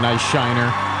her a nice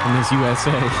shiner in this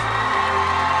USA.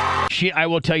 I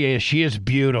will tell you, she is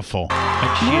beautiful.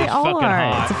 And she is all fucking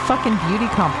are. hot. It's a fucking beauty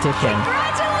competition.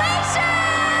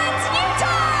 Congratulations,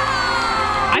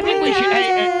 Utah! I think we should,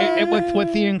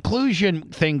 with the inclusion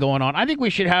thing going on, I think we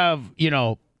should have,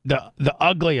 the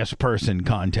ugliest person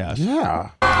contest.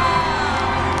 Yeah.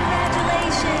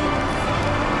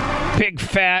 Congratulations. Big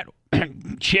fat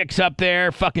chicks up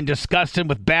there, fucking disgusting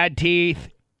with bad teeth,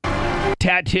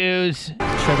 tattoos.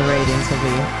 Sure, the ratings will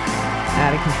be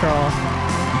out of control.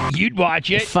 You'd watch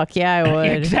it. Fuck yeah, I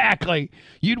would. Exactly.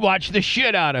 You'd watch the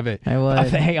shit out of it. I would.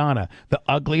 Hey, Anna, the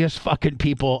ugliest fucking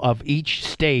people of each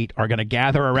state are going to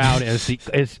gather around as the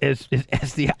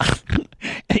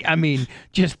I mean,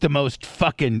 just the most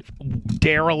fucking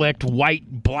derelict,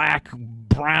 white, black,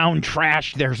 brown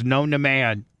trash there's known to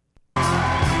man.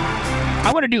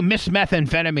 I want to do Miss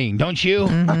Methamphetamine, don't you?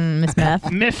 Mm-hmm, Miss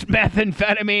Meth. Miss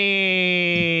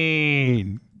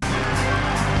Methamphetamine.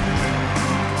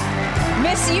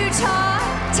 Miss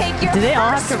Utah, take your Do they all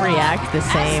have first to react the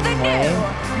same way?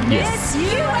 Miss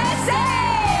USA!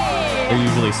 They're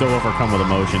usually so overcome with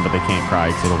emotion, but they can't cry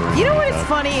because it'll ruin You know what? makeup. It's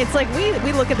funny. It's like we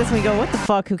look at this and we go, "What the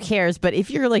fuck? Who cares?" But if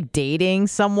you're like dating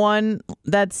someone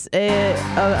that's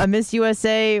a Miss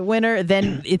USA winner,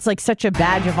 then it's like such a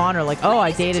badge of honor. Like, oh,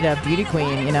 I dated a beauty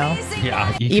queen.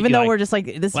 Yeah. Even though we're just like,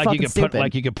 this is fucking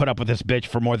stupid. You could put up with this bitch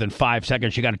for more than 5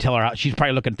 seconds. You got to tell her out. She's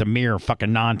probably looking at the mirror fucking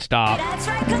nonstop. That's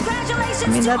right. Congratulations. I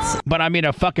mean, that's. But I mean,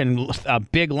 a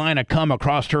big line of cum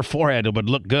across her forehead would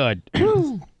look good.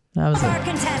 That was our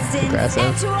contestants aggressive.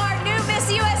 and to our new Miss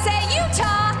USA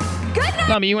Utah. Good night.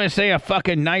 I mean, you want to say a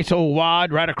fucking nice old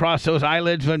wad right across those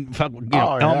eyelids when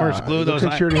Elmer's glue those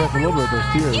eyelids. She already has a little bit of those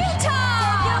tears.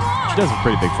 Utah. She does have a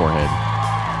pretty big forehead.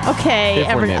 Okay, If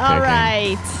we're all nitpicking.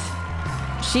 right.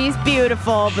 She's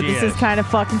beautiful, but this is kind of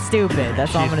fucking stupid.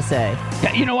 That's all I'm going to say.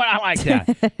 You know what? I like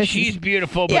that. She's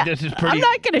beautiful, but this is pretty... I'm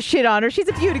not going to shit on her. She's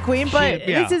a beauty queen, but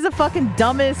this is the fucking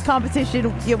dumbest competition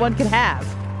one could have.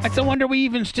 It's a wonder we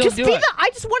even still do it. I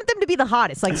just wanted them to be the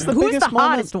hottest. Like, who's the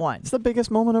hottest one? It's the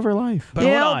biggest moment of her life.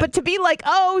 But but to be like,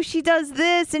 oh, she does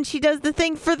this and she does the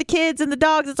thing for the kids and the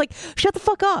dogs. It's like, shut the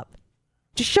fuck up.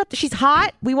 Just she's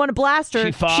hot. We want to blast her.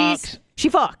 She fucks. She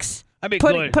fucks. I mean,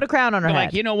 put a crown on her head.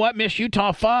 Like, you know what, Miss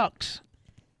Utah fucks.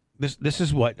 This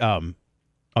is what new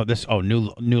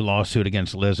lawsuit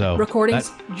against Lizzo.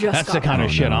 Recordings that's the kind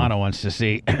of shit Anna wants to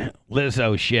see.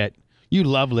 Lizzo shit. You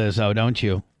love Lizzo, don't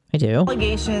you? I do.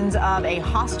 Allegations of a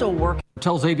hostile work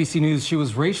tells ABC News she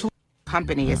was racially.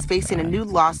 Company is facing a new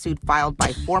lawsuit filed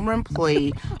by former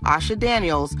employee Asha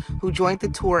Daniels, who joined the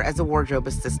tour as a wardrobe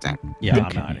assistant. Yeah,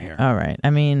 I'm out of here. All right.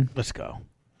 I mean, let's go.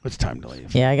 It's time to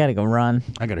leave. Yeah, I got to go run.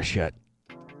 I got to shit.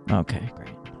 Okay, great.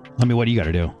 What do you got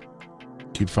to do?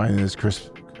 Keep finding this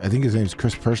Chris. I think his name's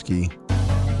Chris Persky.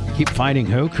 Keep finding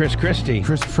who? Chris Christie.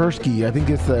 Chris Persky. I think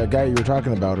it's the guy you were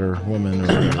talking about, or woman.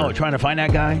 Or trying to find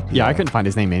that guy? Yeah, I couldn't find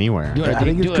his name anywhere. I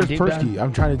think it's Chris Persky.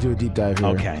 I'm trying to do a deep dive here.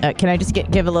 Okay. Can I just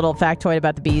give a little factoid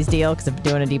about the bees deal? Because I'm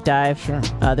doing a deep dive. Sure.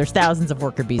 There's thousands of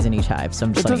worker bees in each hive, so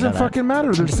I'm just It doesn't fucking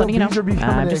matter. There's still bees are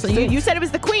becoming extinct. You said it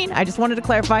was the queen. I just wanted to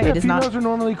clarify. It is not. Females are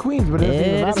normally queens, but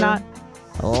it is not.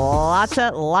 Lots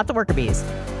of worker bees.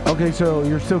 Okay, so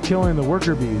you're still killing the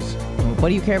worker bees. What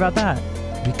do you care about that?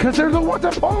 Because they're the ones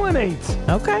that pollinate.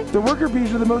 Okay. The worker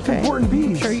bees are the most important bees.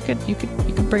 I'm sure you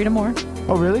could breed them more.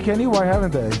 Oh, really, Kenny? Why haven't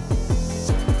they?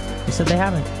 You said they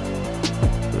haven't.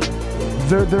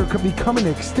 They're becoming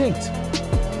extinct.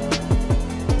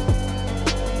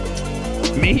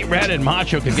 Me, Red, and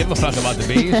Macho could give a fuck about the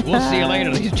bees. We'll see you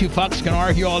later. These two fucks can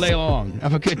argue all day long.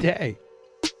 Have a good day.